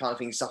dance with me, kind of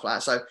thing, stuff like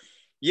that. So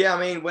yeah, I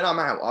mean, when I'm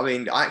out, I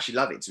mean, I actually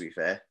love it, to be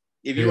fair.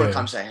 If you want to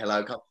come say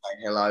hello, come say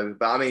hello.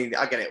 But I mean,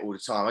 I get it all the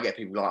time. I get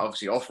people like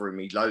obviously offering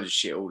me loads of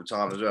shit all the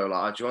time as well.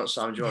 Like, do you want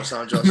some? Do you want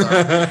some? Do you want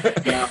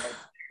some?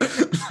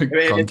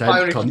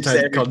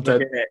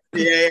 Content.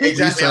 Yeah,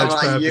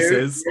 exactly.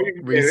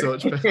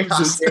 Research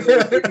purposes.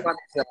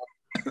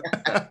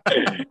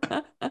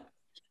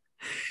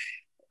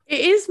 It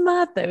is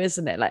mad though,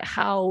 isn't it? Like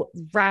how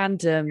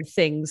random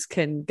things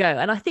can go.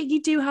 And I think you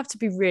do have to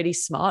be really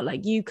smart.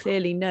 Like you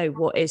clearly know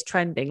what is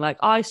trending. Like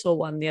I saw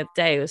one the other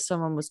day where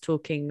someone was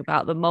talking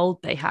about the mold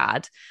they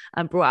had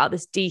and brought out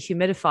this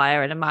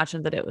dehumidifier and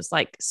imagined that it was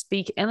like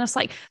speaking. And it's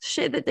like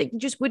shit that they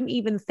just wouldn't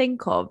even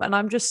think of. And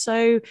I'm just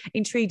so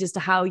intrigued as to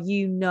how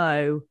you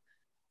know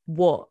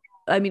what,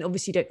 I mean,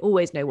 obviously you don't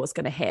always know what's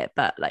going to hit,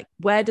 but like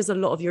where does a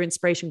lot of your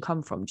inspiration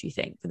come from, do you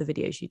think, for the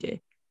videos you do?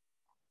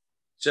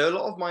 So a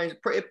lot of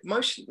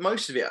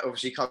most of it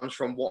obviously comes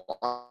from what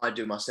I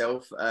do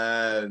myself.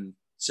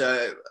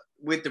 So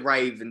with the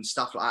rave and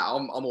stuff like that,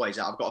 I'm always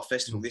out. I've got a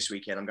festival this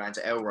weekend. I'm going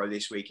to Elro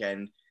this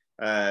weekend.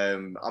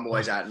 I'm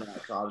always out at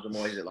nightclubs. I'm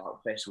always at like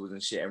festivals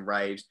and shit and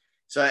raves.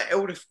 So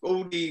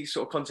all the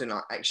sort of content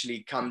that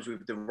actually comes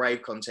with the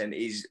rave content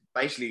is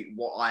basically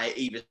what I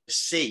either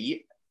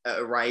see at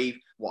a rave,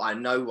 what I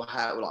know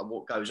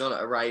what goes on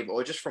at a rave,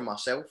 or just from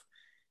myself.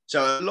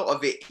 So a lot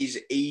of it is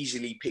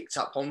easily picked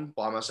up on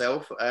by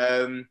myself.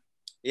 And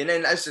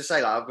then, as to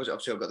say, like, I've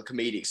got the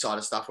comedic side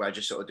of stuff where I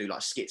just sort of do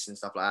like skits and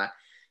stuff like that.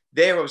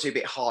 They're obviously a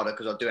bit harder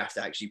because I do have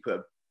to actually put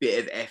a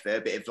bit of effort, a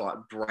bit of like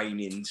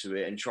brain into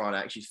it and try and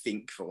actually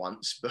think for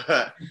once.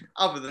 But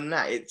other than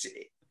that,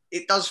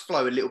 it does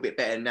flow a little bit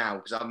better now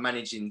because I'm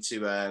managing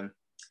to,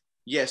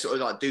 sort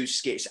of like do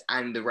skits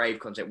and the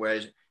rave content.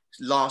 Whereas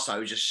last time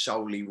it was just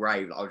solely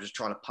rave. Like, I was just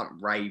trying to pump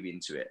rave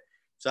into it.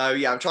 So,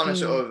 yeah, I'm trying to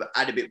sort of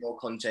add a bit more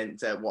content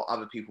to what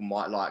other people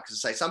might like.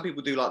 Because I say some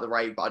people do like the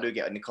rave, but I do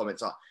get in the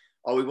comments like,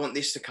 oh, we want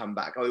this to come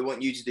back. Oh, we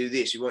want you to do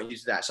this. We want you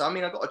to do that. So, I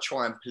mean, I've got to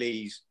try and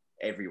please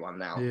everyone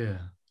now. Yeah.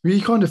 Well,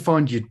 you kind of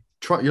find you're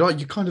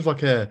kind of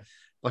like a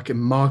like a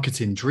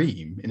marketing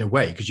dream in a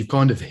way, because you've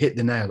kind of hit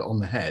the nail on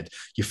the head.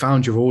 You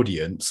found your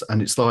audience,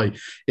 and it's like,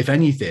 if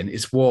anything,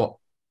 it's what,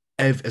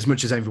 as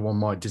much as everyone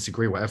might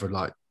disagree,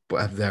 whatever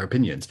their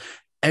opinions,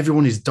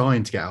 everyone is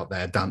dying to get out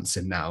there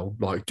dancing now,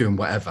 like doing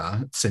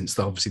whatever, since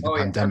obviously the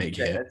pandemic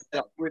hit.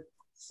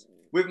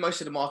 With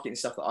most of the marketing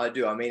stuff that I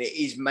do, I mean, it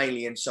is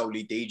mainly and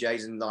solely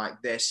DJs and like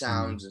their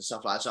sounds and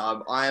stuff like that.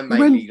 So I am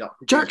mainly like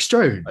Jack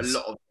Jones. A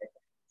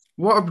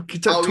lot of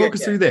talk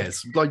us through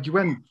this. Like, you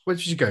went, where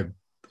did you go?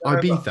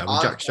 Ibiza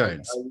with Jack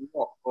Jones.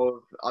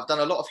 I've done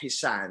a lot of his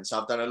sounds.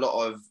 I've done a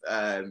lot of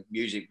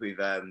music with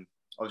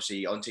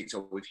obviously on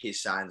TikTok with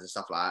his sounds and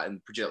stuff like that,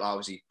 and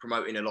obviously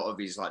promoting a lot of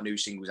his like new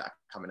singles that are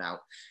coming out.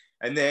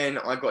 And then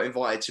I got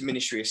invited to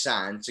Ministry of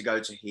Sound to go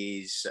to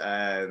his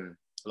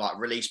like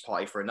release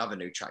party for another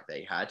new track that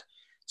he had.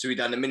 So we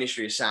done the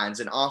Ministry of Sounds,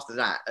 and after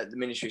that, at the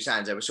Ministry of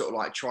Sounds, they were sort of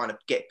like trying to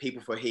get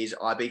people for his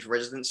Ibiza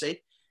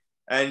residency.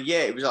 And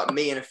yeah, it was like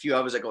me and a few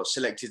others that got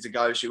selected to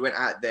go. So we went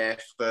out there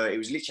for, it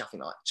was literally, I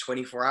think, like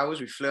 24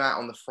 hours. We flew out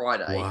on the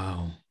Friday.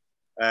 Wow.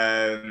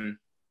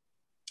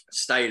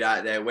 Stayed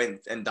out there,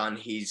 went and done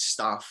his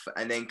stuff,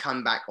 and then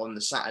come back on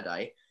the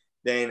Saturday.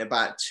 Then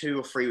about 2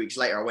 or 3 weeks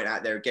later, I went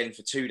out there again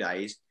for 2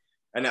 days.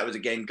 And that was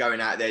again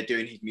going out there,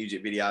 doing his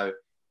music video,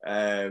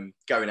 going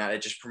out there,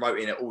 just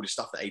promoting all the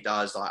stuff that he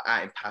does, like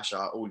out in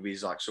Pasha, all of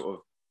his like sort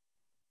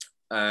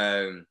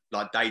of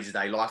like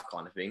day-to-day life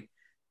kind of thing.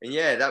 And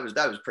yeah, that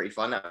was pretty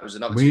fun. That was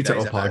another. We need to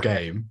up our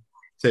game.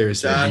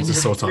 Seriously, we need to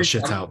sort our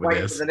shit out with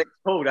this. For the next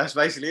call, that's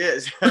basically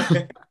it.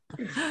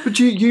 But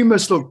you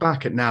must look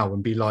back at now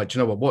and be like, do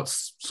you know what?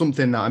 What's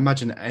something that I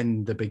imagine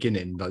in the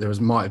beginning, like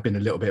might have been a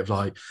little bit of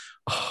like,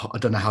 oh, I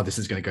don't know how this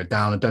is going to go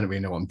down. I don't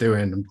really know what I'm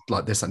doing. I'm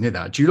like this and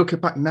that. Do you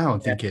look back now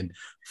and thinking,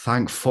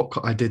 thank fuck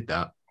I did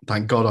that.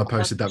 Thank God I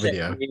posted that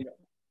video.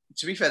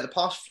 To be fair, the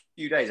past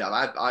few days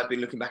I've been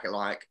looking back at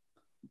like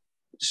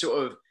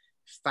sort of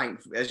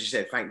as you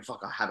said, thank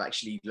fuck I have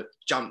actually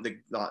jumped the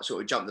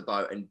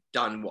boat and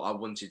done what I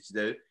wanted to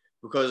do,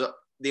 because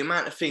the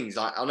amount of things,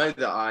 like I know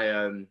that I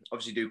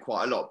obviously do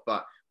quite a lot,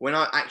 but when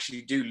I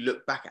actually do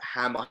look back at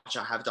how much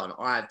I have done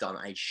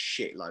a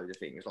shitload of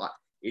things, like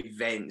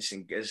events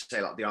and as I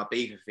say, like the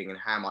Ibiza thing, and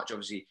how much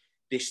obviously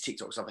this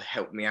TikTok stuff has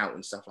helped me out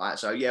and stuff like that.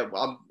 So yeah,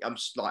 I'm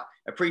like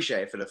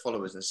appreciative for the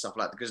followers and stuff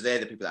like that, because they're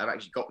the people that have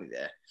actually got me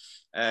there.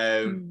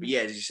 But yeah,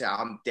 as you say,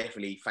 I'm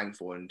definitely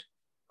thankful and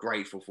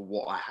grateful for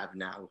what I have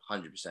now,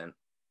 100%.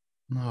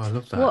 No, I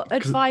love that. What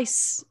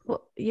advice?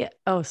 Yeah.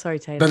 Oh, sorry,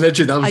 Taylor. But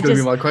literally, that was going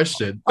to be my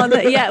question.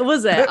 Yeah,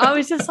 was it? I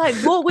was just like,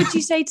 what would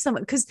you say to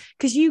someone? Because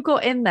you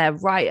got in there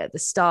right at the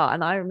start,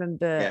 and I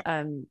remember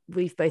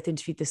we've both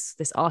interviewed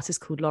this artist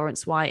called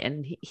Lawrence White,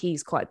 and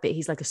he's quite big.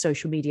 He's like a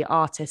social media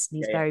artist, and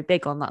he's very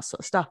big on that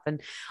sort of stuff.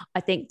 And I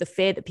think the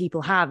fear that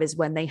people have is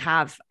when they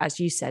have, as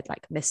you said,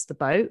 like missed the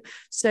boat.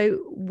 So,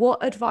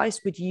 what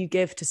advice would you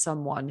give to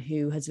someone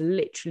who has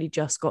literally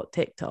just got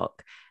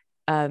TikTok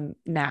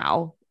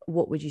now?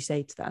 What would you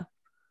say to them?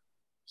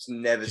 It's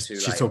never too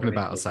late. She's talking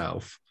about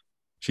herself.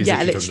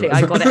 Literally,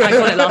 I got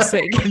it last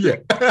week.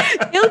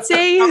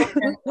 Guilty.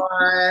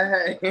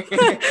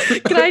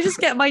 Can I just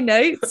get my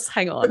notes?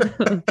 Hang on.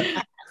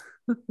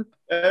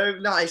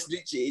 No,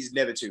 it's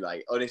never too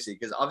late, honestly,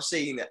 because I've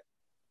seen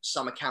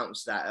some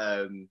accounts that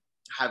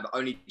have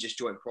only just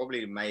joined,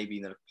 probably maybe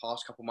in the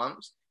past couple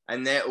months,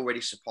 and they're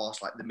already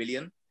surpassed like the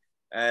million.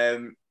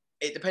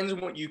 It depends on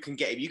what you can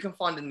get. If you can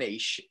find a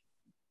niche,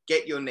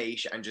 get your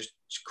niche and just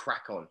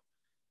crack on.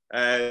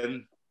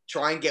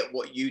 Try and get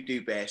what you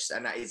do best,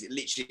 and that is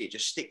literally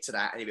just stick to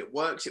that. And if it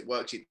works, it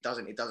works. It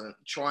doesn't, it doesn't.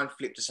 Try and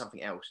flip to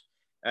something else.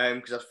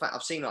 Because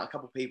I've seen like a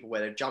couple of people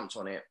where they've jumped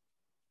on it.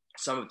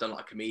 Some have done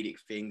like comedic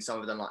things. Some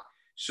have done like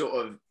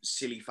sort of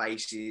silly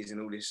faces and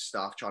all this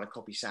stuff, trying to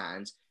copy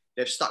sounds.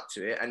 They've stuck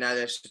to it, and now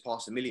they've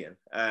surpassed 1 million.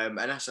 And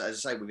that's,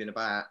 as I say, within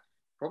about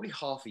probably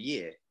half a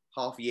year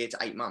to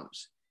 8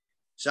 months.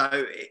 So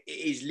it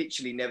is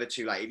literally never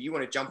too late. If you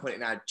want to jump on it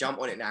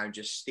now and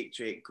just stick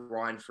to it,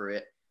 grind through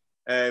it.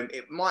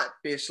 It might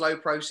be a slow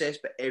process,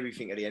 but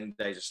everything at the end of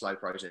the day is a slow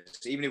process.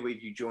 Even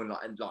if you join like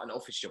an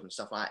office job and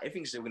stuff like that,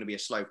 everything's still going to be a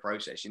slow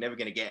process. You're never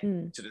going to get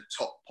to the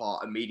top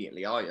part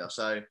immediately, are you?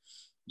 So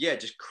yeah,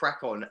 just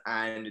crack on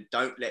and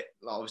don't let,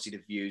 like, obviously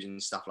the views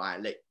and stuff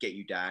like that get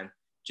you down.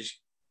 Just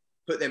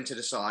put them to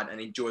the side and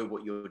enjoy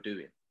what you're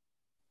doing.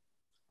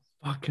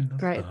 Fucking love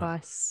Great that.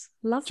 advice.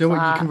 Love Do you know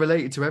that. what? You can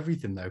relate it to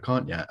everything, though,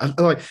 can't you? And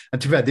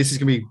to be fair, this is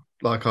going to be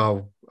like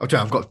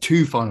I've got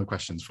 2 final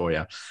questions for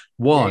you.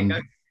 One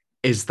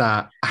is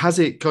that have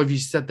you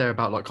said there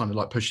about like kind of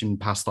like pushing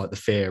past like the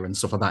fear and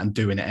stuff like that and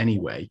doing it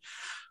anyway?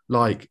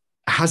 Like,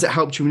 has it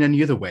helped you in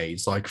any other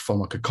ways, like from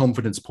like a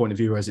confidence point of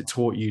view? Or has it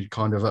taught you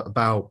kind of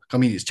about? I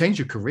mean, it's changed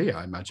your career,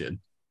 I imagine.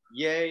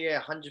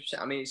 Yeah, 100%.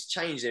 I mean, it's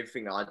changed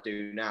everything I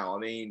do now. I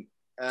mean,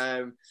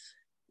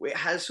 it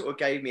has sort of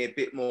gave me a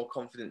bit more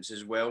confidence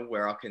as well,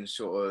 where I can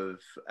sort of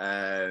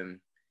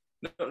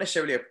not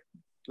necessarily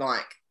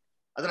like,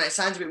 I don't know, it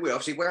sounds a bit weird.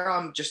 Obviously, where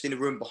I'm just in a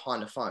room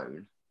behind a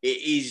phone,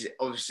 it is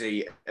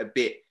obviously a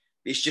bit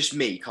it's just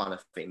me kind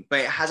of thing. But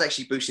it has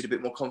actually boosted a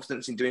bit more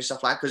confidence in doing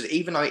stuff like that, because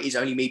even though it is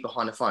only me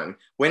behind the phone,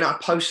 when I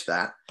post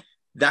that,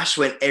 that's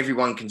when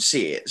everyone can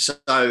see it.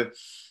 So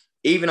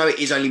even though it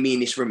is only me in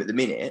this room at the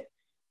minute,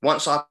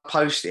 once I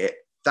post it,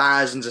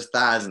 thousands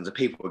of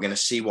people are going to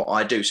see what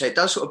I do. So it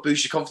does sort of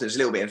boost your confidence a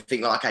little bit and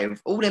think like, okay,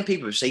 if all them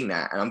people have seen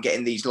that and I'm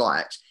getting these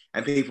likes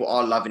and people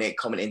are loving it,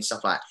 commenting,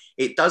 stuff like that,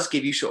 it does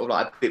give you sort of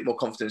like a bit more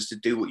confidence to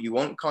do what you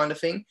want kind of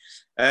thing.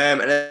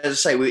 And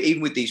as I say,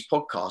 even with these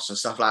podcasts and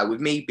stuff like that,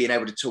 with me being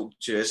able to talk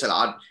to, so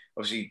like,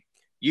 obviously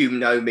you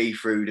know me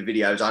through the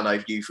videos, I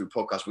know you through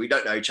podcasts. We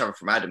don't know each other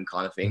from Adam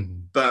kind of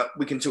thing, but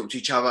we can talk to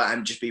each other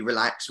and just be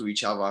relaxed with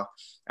each other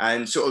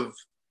and sort of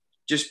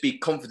just be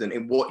confident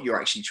in what you're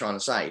actually trying to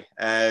say.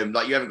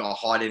 Like you haven't got to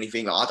hide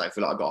anything. Like, I don't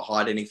feel like I've got to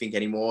hide anything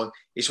anymore.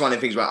 It's one of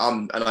the things where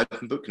I'm an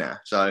open book now.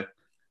 So I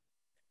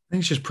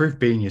think it's just proof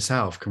being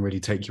yourself can really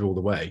take you all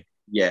the way.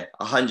 Yeah,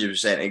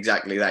 100%,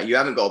 exactly that. You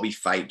haven't got to be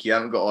fake. You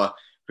haven't got to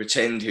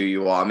pretend who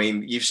you are. I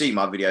mean, you've seen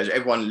my videos.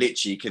 Everyone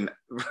literally can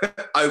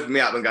open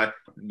me up and go,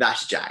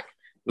 that's Jack.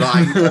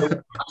 Like, no one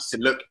has to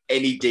look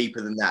any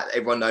deeper than that.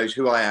 Everyone knows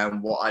who I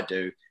am, what I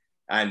do,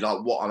 and like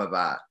what I'm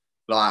about.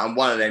 Like, I'm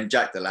one of them,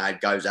 Jack the lad,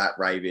 goes out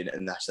raving,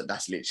 and that's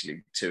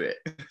literally to it.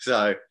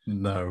 So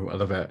no, I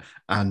love it,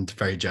 and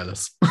very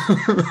jealous.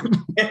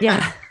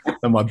 Yeah,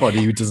 and my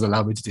body doesn't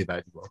allow me to do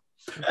that anymore.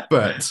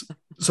 But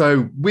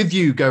so with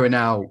you going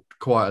out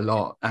quite a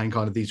lot and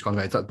kind of these kind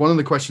of ways, one of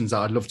the questions that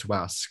I'd love to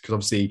ask, because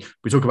obviously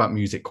we talk about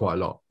music quite a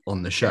lot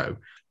on the show,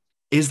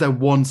 is there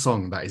one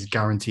song that is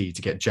guaranteed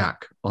to get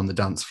Jack on the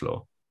dance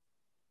floor?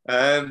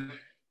 I'll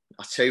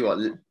tell you what,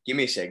 give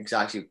me a second, because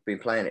I've actually been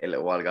playing it a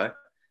little while ago.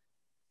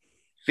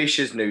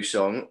 Fisher's new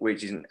song,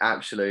 which is an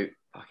absolute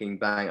fucking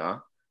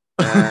banger.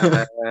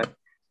 I'd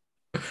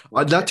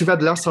like to have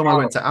had the last time I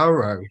went to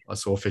Arrow, I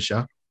saw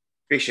Fisher.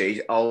 Fisher, he's,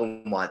 oh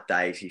my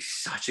days, he's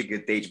such a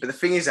good DJ. But the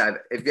thing is that,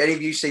 have any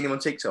of you seen him on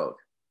TikTok?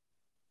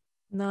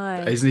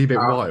 no. Isn't he a bit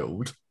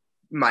wild?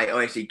 Mate,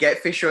 honestly, get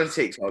Fisher on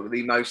TikTok,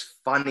 the most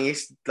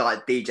funniest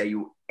like DJ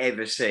you'll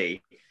ever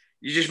see.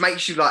 It just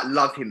makes you like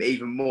love him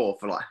even more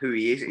for like who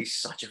he is. He's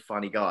such a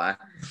funny guy.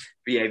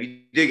 But yeah, if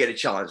you do get a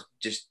chance,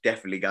 just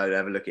definitely go and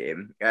have a look at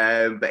him.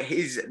 But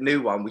his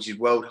new one, which is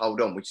World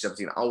Hold On, which is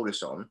obviously an older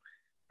song.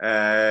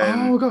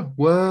 Oh God,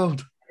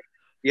 World.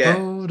 Yeah.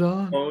 Hold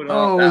on. Hold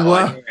on. Oh,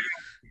 wow.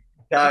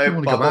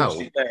 So, but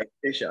obviously,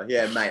 Fisher,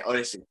 yeah, mate,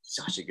 honestly,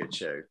 such a good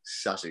show.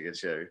 Such a good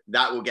show.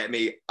 That will get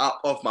me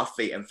up off my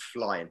feet and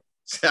flying.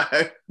 So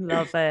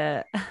Love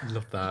it.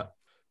 Love that.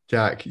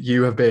 Jack,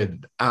 you have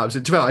been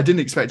absolutely. To be fair, I didn't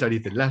expect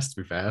anything less,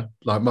 to be fair.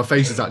 Like, my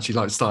face is actually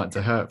like starting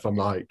to hurt from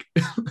like,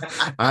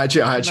 I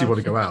actually want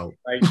to go out.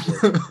 Thank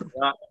you.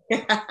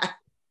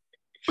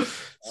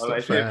 Oh,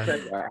 it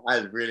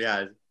really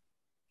has.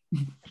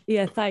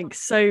 Yeah, thanks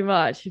so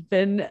much. You've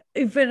been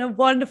a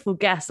wonderful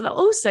guest. And I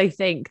also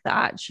think that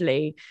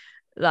actually,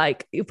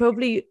 like, you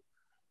probably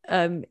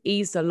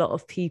eased a lot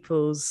of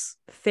people's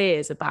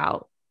fears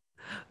about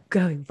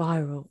going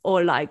viral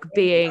or like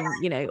being,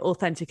 you know,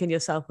 authentic in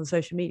yourself on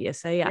social media.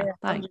 So yeah,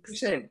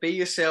 thanks. 100%. Be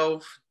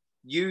yourself.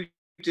 You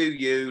do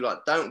you.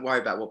 Like, don't worry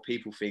about what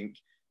people think.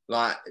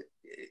 Like,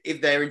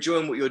 if they're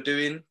enjoying what you're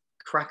doing,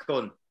 crack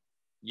on.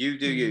 You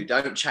do you.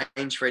 Don't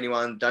change for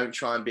anyone. Don't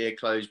try and be a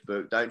closed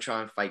book. Don't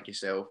try and fake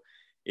yourself.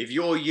 If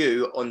you're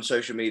you on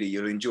social media,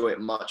 you'll enjoy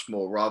it much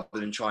more rather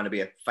than trying to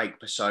be a fake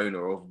persona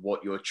of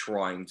what you're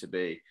trying to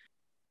be.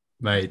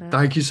 Mate,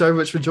 thank you so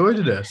much for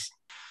joining us.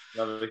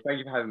 Lovely. Thank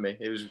you for having me.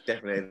 It was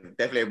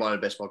definitely one of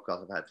the best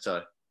podcasts I've had.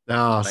 So,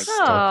 stop it.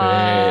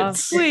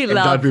 We I'm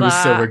love glad we were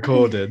still that.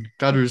 recording.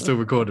 Glad we were still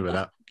recording with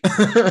that.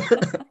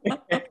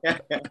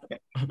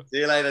 See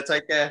you later.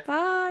 Take care.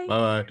 Bye.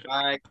 Bye.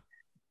 Bye.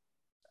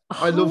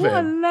 I love what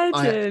him. A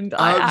legend.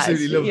 I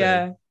absolutely love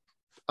yeah. him.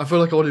 I feel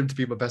like I want him to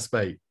be my best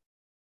mate.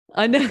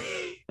 I know. And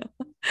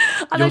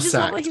You're I just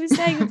love what he was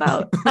saying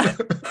about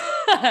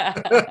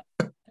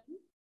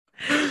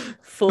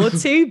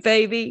 4-2,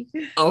 baby.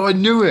 Oh, I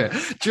knew it.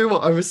 Do you know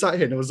what? I was sat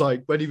here and I was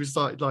like, when he was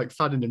like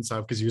fanning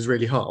himself because he was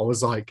really hot, I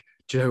was like,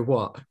 do you know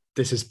what?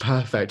 This is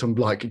perfect. I'm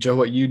like, do you know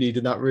what you need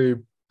in that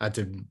room?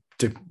 You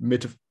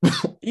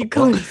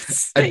can't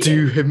say it.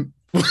 do him.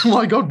 Oh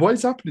my God, what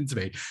is happening to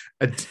me?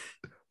 A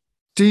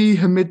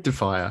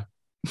dehumidifier.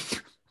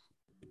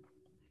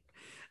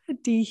 A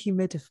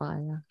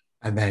dehumidifier.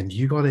 And then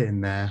you got it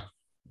in there.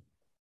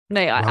 No,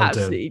 I Well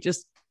absolutely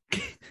just I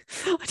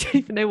don't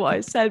even know what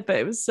I said, but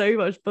it was so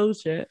much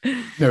bullshit.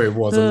 No, it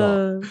was a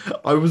lot.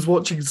 I was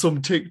watching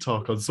some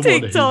TikTok on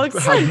someone TikToks. who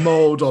had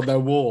mold on their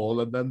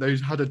wall and then they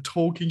had a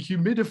talking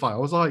humidifier. I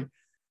was like,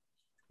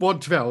 one,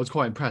 to be fair, I was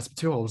quite impressed. But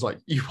two, I was like,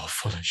 you are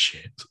full of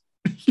shit.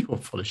 You are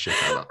full of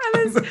shit. Ella.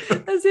 And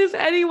as if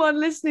anyone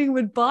listening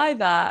would buy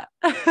that.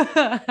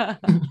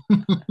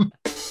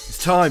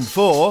 It's time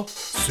for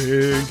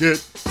Sing It,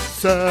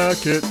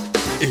 Sack It.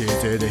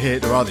 Is it a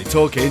hit or are they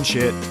talking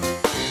shit?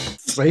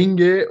 Sing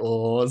it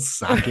or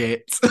sack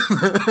it.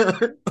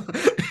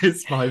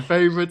 It's my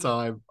favourite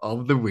time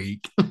of the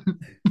week.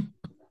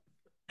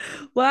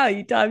 Wow,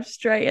 you dived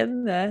straight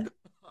in there.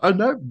 I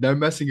know, no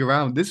messing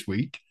around this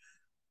week.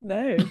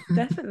 No,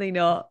 definitely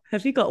not.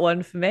 Have you got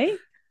one for me?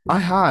 I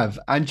have.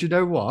 And you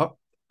know what?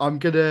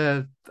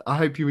 I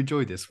hope you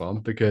enjoy this one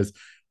because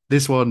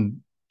this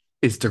one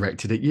is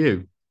directed at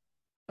you.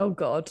 Oh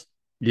God.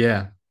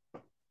 Yeah.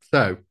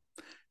 So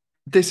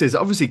this is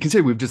obviously,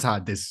 considering we've just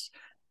had this,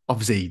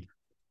 obviously,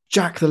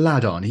 Jack the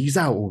lad on. He's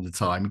out all the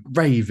time,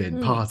 raving,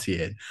 Hmm.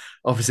 partying.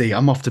 Obviously,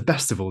 I'm off to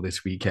Festival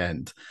this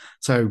weekend.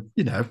 So,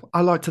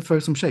 I like to throw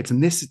some shapes.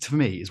 And this, to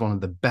me, is one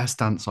of the best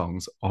dance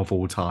songs of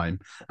all time.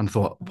 And I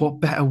thought, what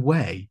better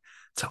way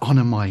to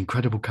honor my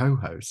incredible co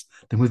host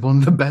than with one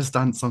of the best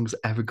dance songs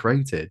ever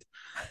created?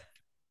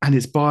 And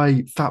it's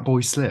by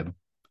Fatboy Slim.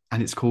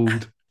 And it's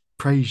called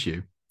Praise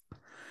You.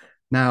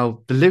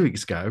 Now, the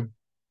lyrics go,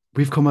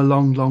 we've come a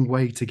long, long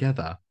way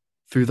together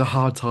through the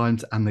hard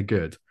times and the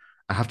good.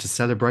 I have to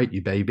celebrate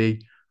you,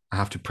 baby. I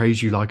have to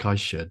praise you like I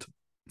should.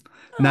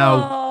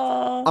 Now,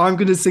 Oh, I'm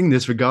going to sing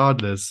this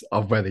regardless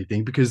of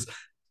anything because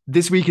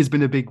this week has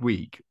been a big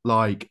week.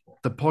 Like,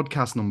 the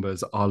podcast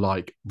numbers are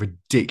like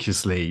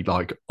ridiculously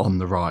like on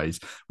the rise.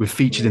 We're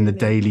featured in the really?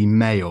 Daily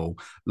Mail.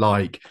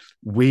 Like,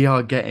 we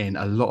are getting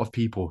a lot of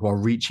people who are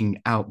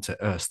reaching out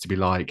to us to be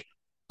like,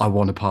 I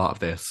want a part of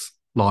this.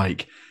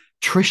 Like,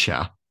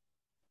 Trisha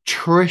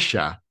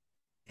Trisha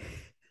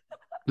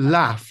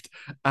laughed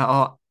at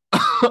our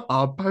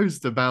our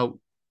post about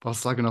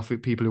us slagging off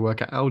with people who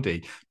work at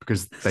Aldi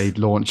because they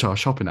launch our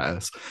shopping at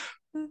us.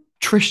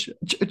 Trish,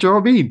 do you know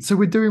what I mean? So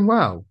we're doing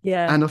well,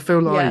 Yeah. and I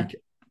feel Yeah. like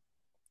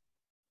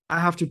I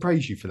have to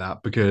praise you for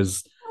that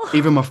because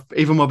even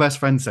my best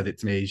friend said it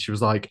to me. She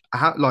was like,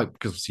 like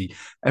because obviously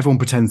everyone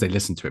pretends they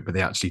listen to it, but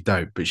they actually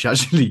don't. But she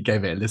actually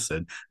gave it a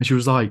listen, and she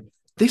was like,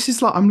 "This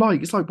is like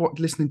it's like what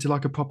listening to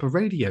like a proper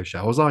radio show."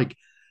 I was like,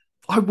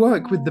 I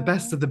work with the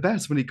best Oh. of the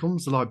best when it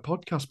comes to like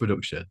podcast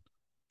production.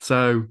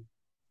 So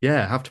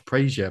yeah, I have to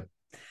praise you,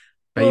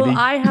 Well, baby.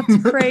 I have to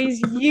praise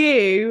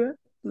you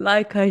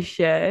like I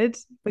should,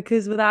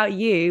 because without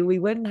you, we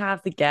wouldn't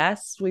have the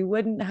guests, we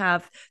wouldn't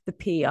have the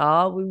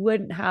PR, we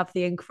wouldn't have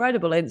the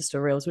incredible Insta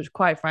reels, which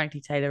quite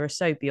frankly, Taylor, are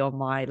so beyond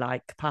my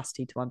like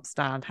capacity to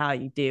understand how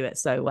you do it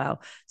so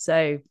well.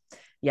 So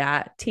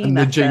yeah, team And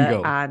the effort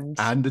jingle. and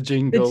And the the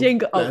jingle.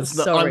 jingle. Oh, Let's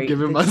not I'm sorry,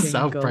 giving the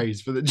myself jingle.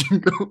 praise for the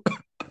jingle.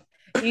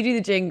 You do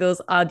the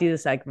jingles, I'll do the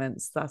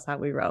segments. That's how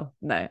we roll.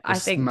 No, We're I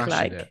think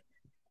smashing it. like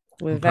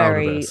we're I'm proud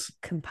of very us.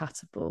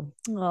 compatible.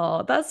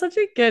 Oh, that's such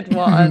a good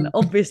one.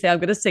 Obviously, I'm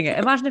going to sing it.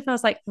 Imagine if I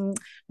was like, no,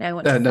 I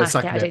want to No, sack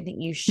it. sacking I it. don't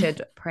think you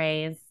should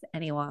praise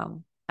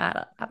anyone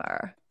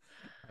ever.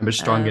 I'm a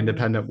strong, Um,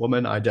 independent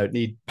woman. I don't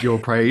need your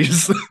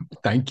praise.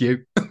 Thank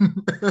you.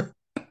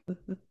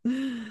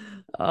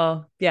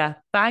 oh, yeah,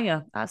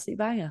 banger, absolute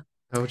banger.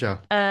 Told ya.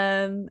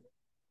 Um,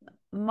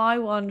 my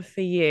one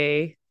for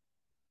you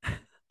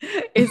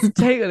is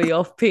totally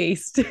off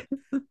piece to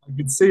I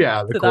can see it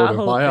out of the that corner of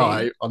whole my theme.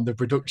 eye on the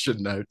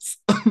production notes.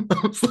 I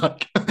was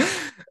like,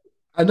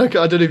 I don't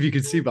know if you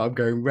can see, but I'm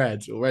going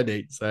red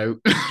already. So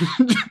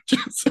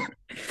just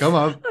come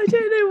on. I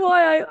don't know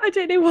why. I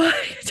don't know why.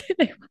 I don't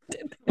know why I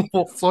did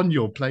What's on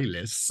your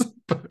playlist?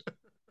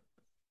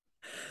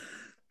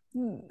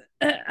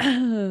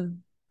 this.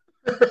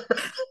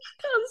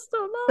 Can't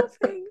stop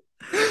laughing.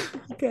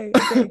 Okay,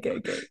 okay, okay,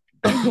 okay.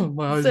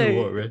 My eyes are So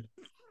watering.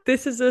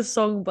 this is a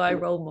song by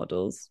Role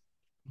Models.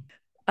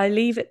 I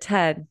leave at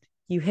 10.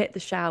 You hit the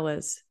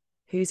showers.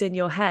 Who's in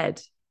your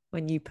head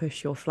when you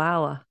push your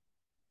flower?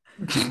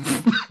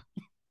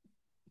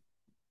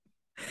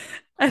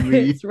 And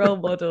Me. it's Role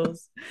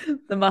Models,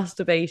 the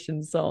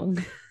masturbation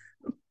song.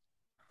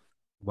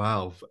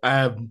 Wow.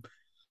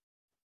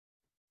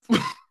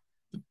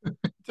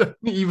 Don't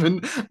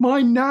even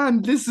my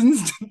nan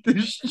listens to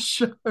this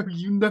show.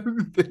 You know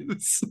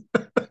this.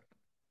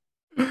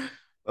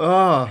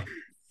 Oh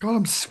God,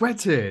 I'm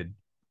sweating.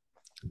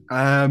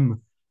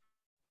 Um,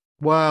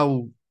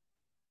 well,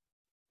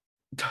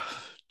 do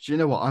you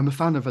know what? I'm a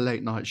fan of a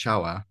late night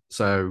shower,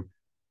 so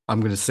I'm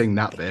going to sing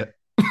that bit.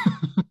 I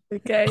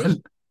Okay.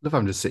 love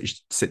having to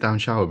sit down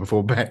shower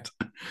before bed.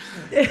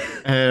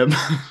 Um,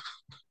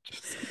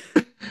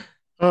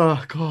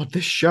 oh God,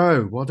 this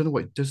show. Well, I don't know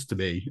what it does to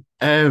me.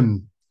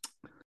 You've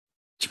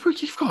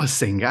got to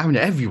sing it. I mean,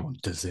 everyone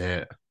does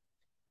it.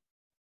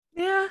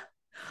 Yeah.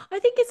 I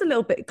think it's a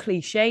little bit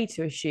cliche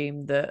to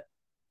assume that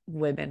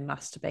women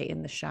masturbate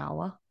in the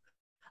shower.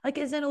 Like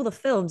it's in all the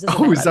films, isn't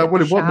Oh, it? is Like that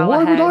with the what it was? shower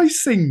Why would I head.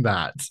 sing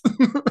that?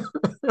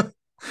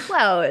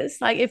 Well,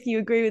 it's like if you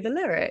agree with the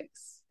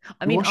lyrics.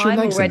 I You mean, wash your I'm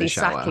legs in the already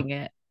shower. sacking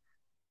it.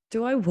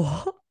 Do I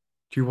what?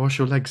 Do you wash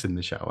your legs in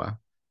the shower?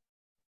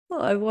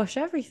 Well, I wash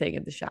everything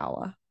in the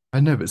shower. I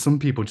know, but some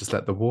people just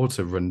let the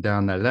water run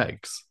down their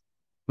legs.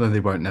 Then they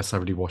won't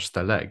necessarily wash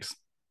their legs.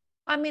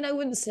 I mean, I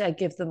wouldn't say I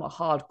give them a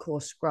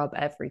hardcore scrub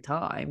every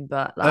time,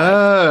 but like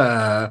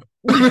Uh,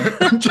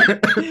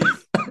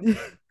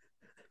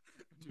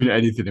 doing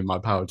anything in my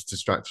power to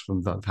distract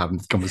from that, having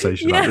this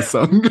conversation about yeah, this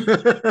song.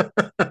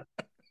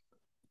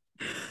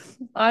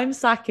 I'm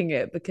sacking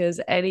it because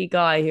any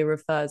guy who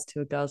refers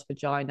to a girl's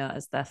vagina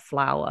as their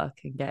flower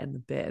can get in the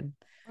bin.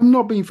 I'm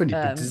not being funny,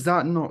 but does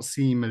Um, that not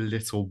seem a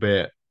little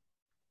bit?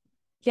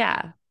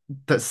 yeah,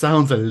 that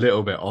sounds a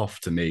little bit off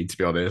to me, to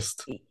be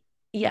honest.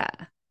 Yeah,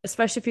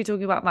 especially if you're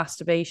talking about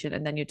masturbation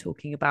and then you're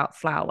talking about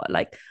flower.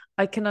 Like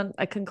I can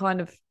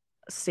kind of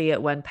see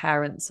it when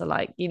parents are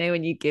like,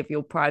 when you give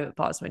your private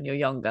parts when you're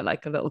younger,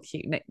 like a little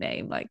cute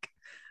nickname, like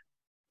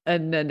a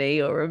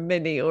nunny or a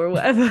mini or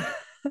whatever.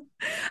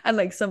 And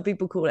like some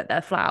people call it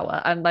their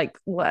flower, and like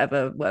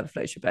whatever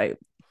floats your boat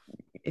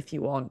if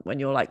you want when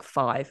you're like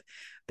 5.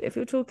 But if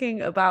you're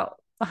talking about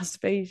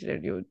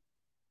masturbation, you're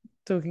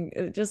talking,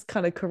 it just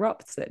kind of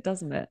corrupts it,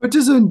 doesn't it? But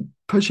doesn't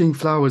pushing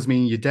flowers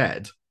mean you're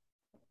dead?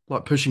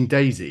 Like pushing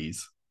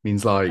daisies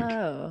means like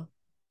Oh.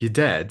 you're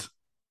dead.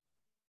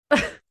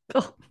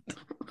 God.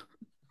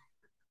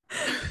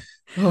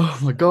 Oh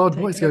my God,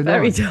 what is Taking a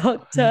going very on?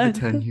 dark Over turn.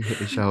 10, you hit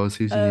the showers.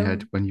 Who's in your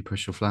head when you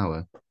push your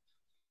flower?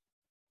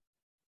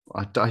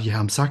 Yeah,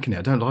 I'm sacking it.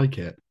 I don't like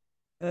it.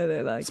 I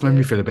don't like It's made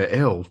me it. feel a bit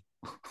ill.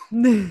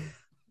 I've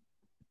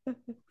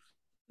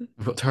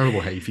got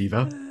terrible hay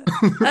fever.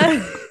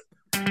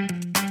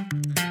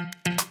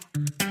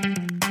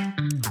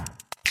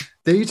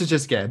 They used to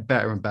just get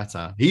better and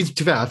better. To be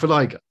fair, I feel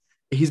like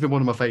he's been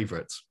one of my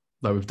favourites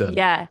that we've done.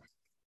 Yeah,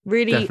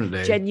 really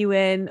Definitely.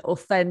 genuine,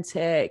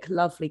 authentic,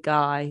 lovely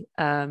guy,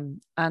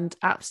 and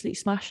absolutely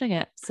smashing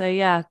it. So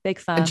yeah, big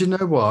fan. And do you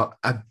know what?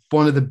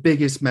 One of the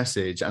biggest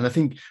message, and I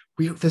think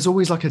there's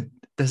always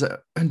there's an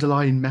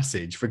underlying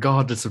message,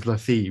 regardless of the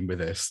theme with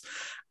this.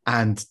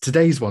 And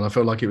today's one, I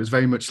feel like it was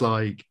very much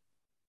like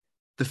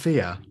the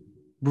fear.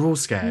 We're all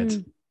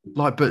scared.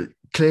 But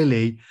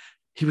clearly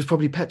he was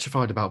probably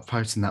petrified about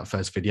posting that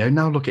first video.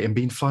 Now look at him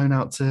being flown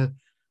out to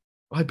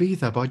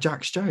Ibiza by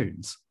Jax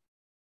Jones.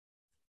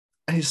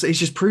 And it's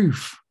just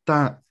proof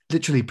that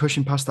literally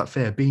pushing past that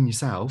fear, being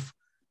yourself,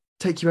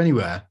 take you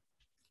anywhere.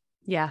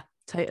 Yeah,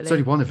 totally. There's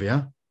only one of you.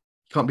 You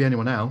can't be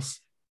anyone else.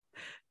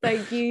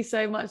 Thank you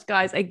so much,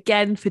 guys,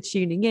 again for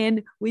tuning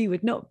in. We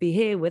would not be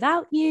here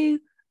without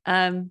you.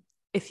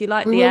 If you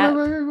like the app.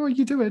 What are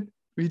you doing?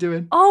 What are you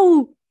doing?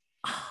 Oh,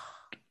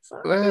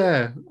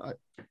 sorry.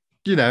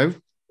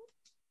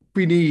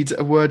 We need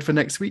a word for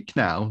next week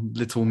now.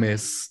 Little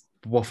Miss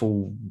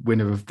Waffle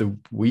winner of the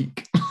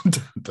week. We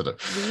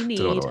need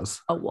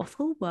a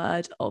waffle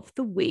word of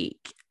the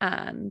week,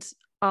 and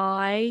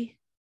I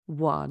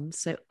won,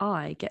 so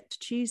I get to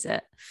choose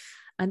it.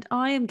 And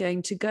I am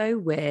going to go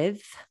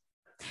with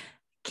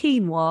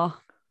quinoa.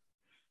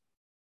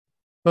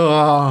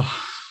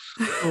 Oh,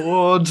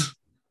 God.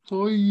 Why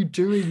are you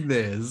doing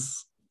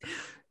this?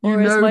 You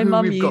Or as know my who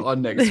mum we've got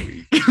on next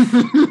week.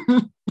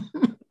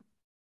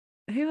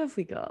 Who have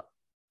we got?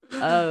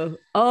 Oh,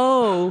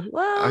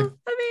 well,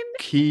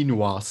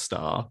 Quinoa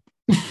star.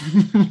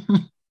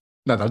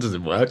 No, that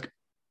doesn't work.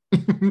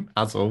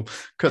 At all.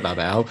 Cut that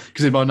out,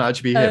 because it might not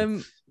actually be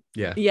him.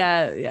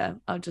 Yeah.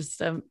 I'll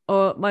just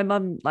or my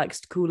mum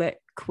likes to call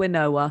it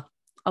quinoa.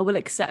 I will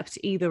accept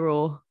either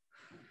or.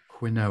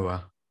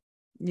 Quinoa.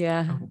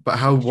 Yeah. But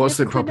what's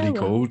it properly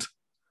called?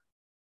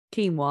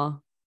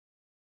 Quinoa.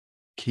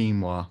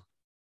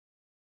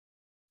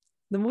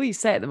 The more you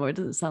say it, the more it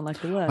doesn't sound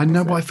like a word. I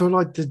know, but I feel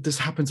like this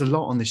happens a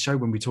lot on this show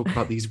when we talk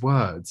about these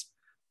words.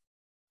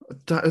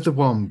 That other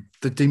one,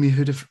 the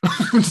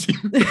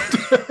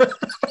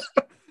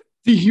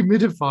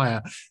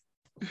dehumidifier,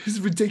 is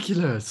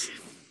ridiculous,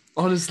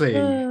 honestly.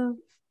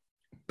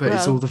 But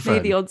it's all the fun. May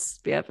the odds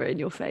be ever in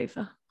your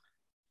favour.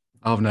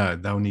 Oh no,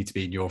 they'll need to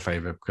be in your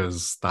favour,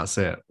 because that's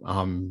it.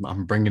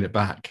 I'm bringing it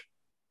back.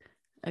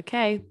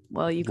 Okay,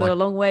 well, you've got a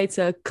long way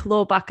to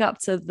claw back up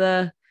to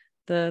the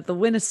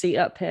winner seat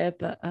up here,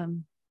 but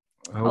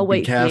I'll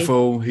wait. Be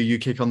careful who you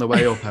kick on the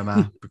way up,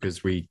 Emma,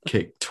 because we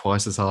kick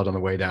twice as hard on the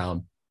way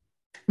down.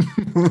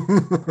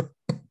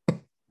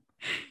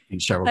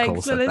 Cheryl Thanks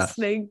Cole for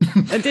listening.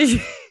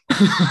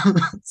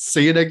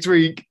 See you next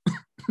week.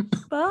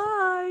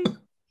 Bye.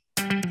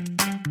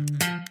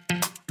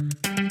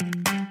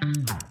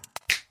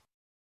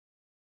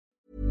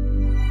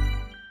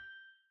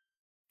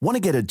 Want to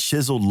get a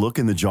chiseled look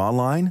in the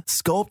jawline?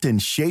 Sculpt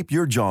and shape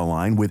your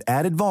jawline with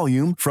added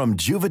volume from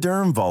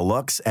Juvederm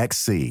Volux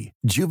XC.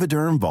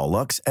 Juvederm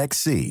Volux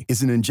XC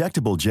is an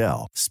injectable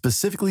gel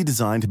specifically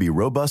designed to be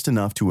robust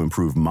enough to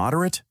improve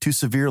moderate to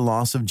severe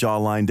loss of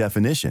jawline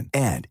definition.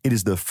 And it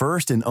is the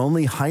first and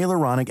only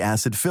hyaluronic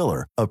acid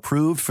filler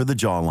approved for the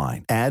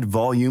jawline. Add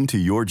volume to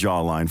your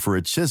jawline for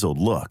a chiseled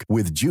look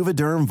with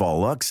Juvederm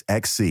Volux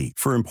XC.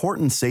 For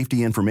important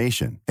safety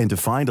information and to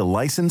find a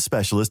licensed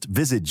specialist,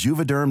 visit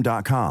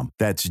juvederm.com.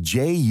 That's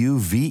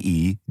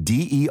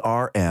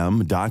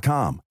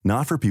JUVEDERM.com.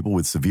 Not for people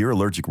with severe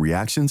allergic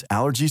reactions,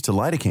 allergies to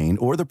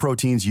lidocaine, or the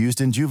proteins used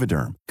in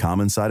Juvederm.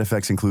 Common side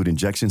effects include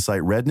injection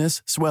site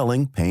redness,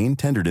 swelling, pain,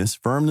 tenderness,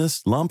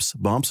 firmness, lumps,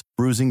 bumps,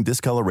 bruising,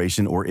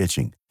 discoloration, or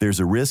itching. There's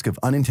a risk of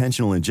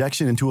unintentional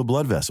injection into a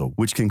blood vessel,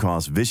 which can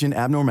cause vision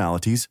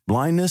abnormalities,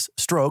 blindness,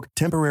 stroke,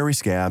 temporary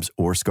scabs,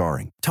 or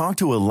scarring. Talk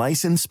to a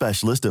licensed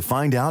specialist to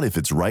find out if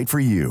it's right for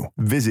you.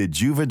 Visit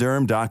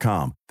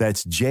Juvederm.com.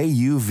 That's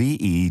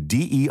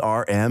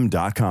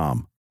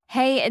JUVEDERM.com.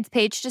 Hey, it's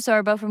Paige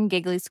DeSorbo from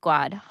Giggly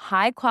Squad.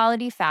 High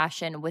quality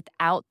fashion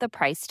without the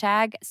price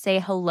tag. Say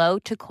hello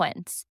to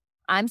Quince.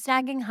 I'm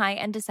snagging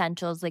high-end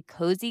essentials like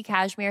cozy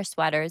cashmere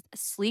sweaters,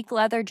 sleek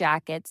leather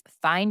jackets,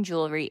 fine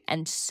jewelry,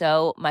 and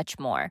so much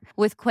more.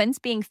 With Quince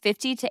being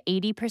 50 to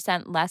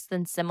 80% less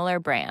than similar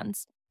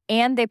brands.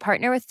 And they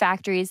partner with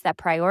factories that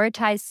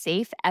prioritize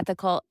safe,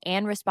 ethical,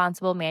 and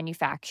responsible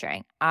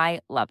manufacturing. I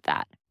love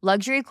that.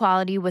 Luxury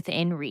quality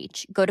within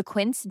reach. Go to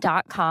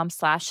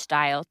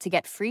quince.com/style to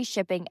get free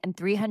shipping and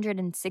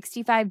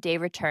 365-day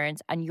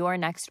returns on your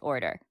next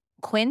order.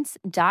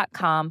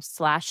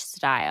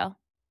 Quince.com/style.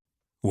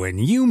 When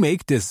you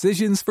make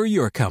decisions for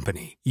your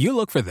company, you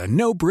look for the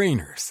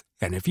no-brainers.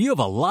 And if you have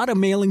a lot of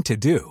mailing to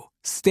do,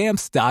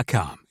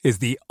 Stamps.com is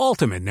the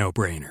ultimate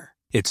no-brainer.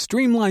 It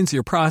streamlines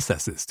your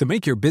processes to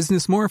make your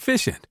business more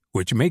efficient,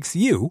 which makes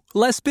you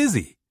less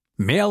busy.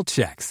 Mail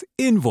checks,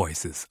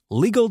 invoices,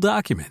 legal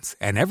documents,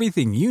 and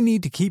everything you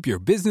need to keep your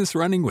business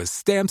running with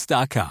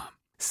Stamps.com.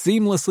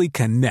 Seamlessly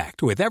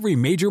connect with every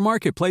major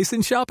marketplace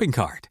and shopping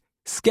cart.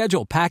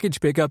 Schedule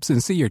package pickups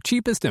and see your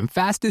cheapest and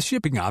fastest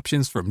shipping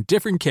options from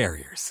different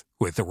carriers,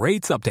 with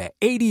rates up to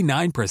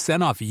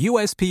 89% off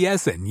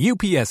USPS and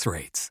UPS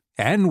rates.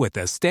 And with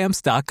the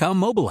Stamps.com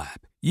mobile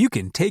app, you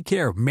can take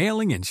care of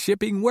mailing and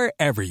shipping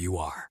wherever you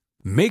are.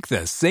 Make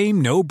the same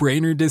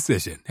no-brainer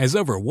decision as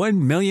over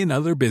 1 million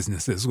other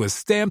businesses with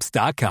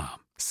Stamps.com.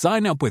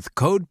 Sign up with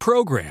code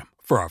PROGRAM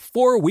for a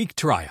 4-week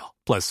trial,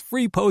 plus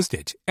free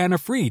postage and a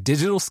free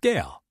digital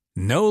scale.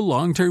 No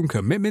long-term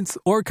commitments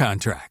or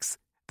contracts.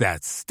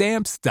 That's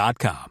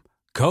Stamps.com.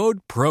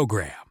 Code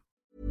PROGRAM.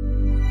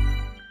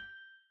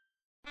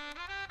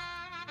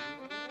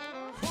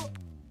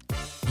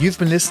 You've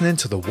been listening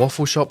to the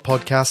Waffle Shop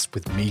podcast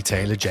with me,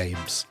 Taylor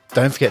James.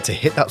 Don't forget to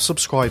hit that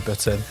subscribe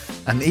button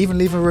and even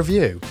leave a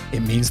review. It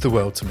means the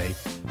world to me.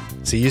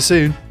 See you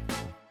soon.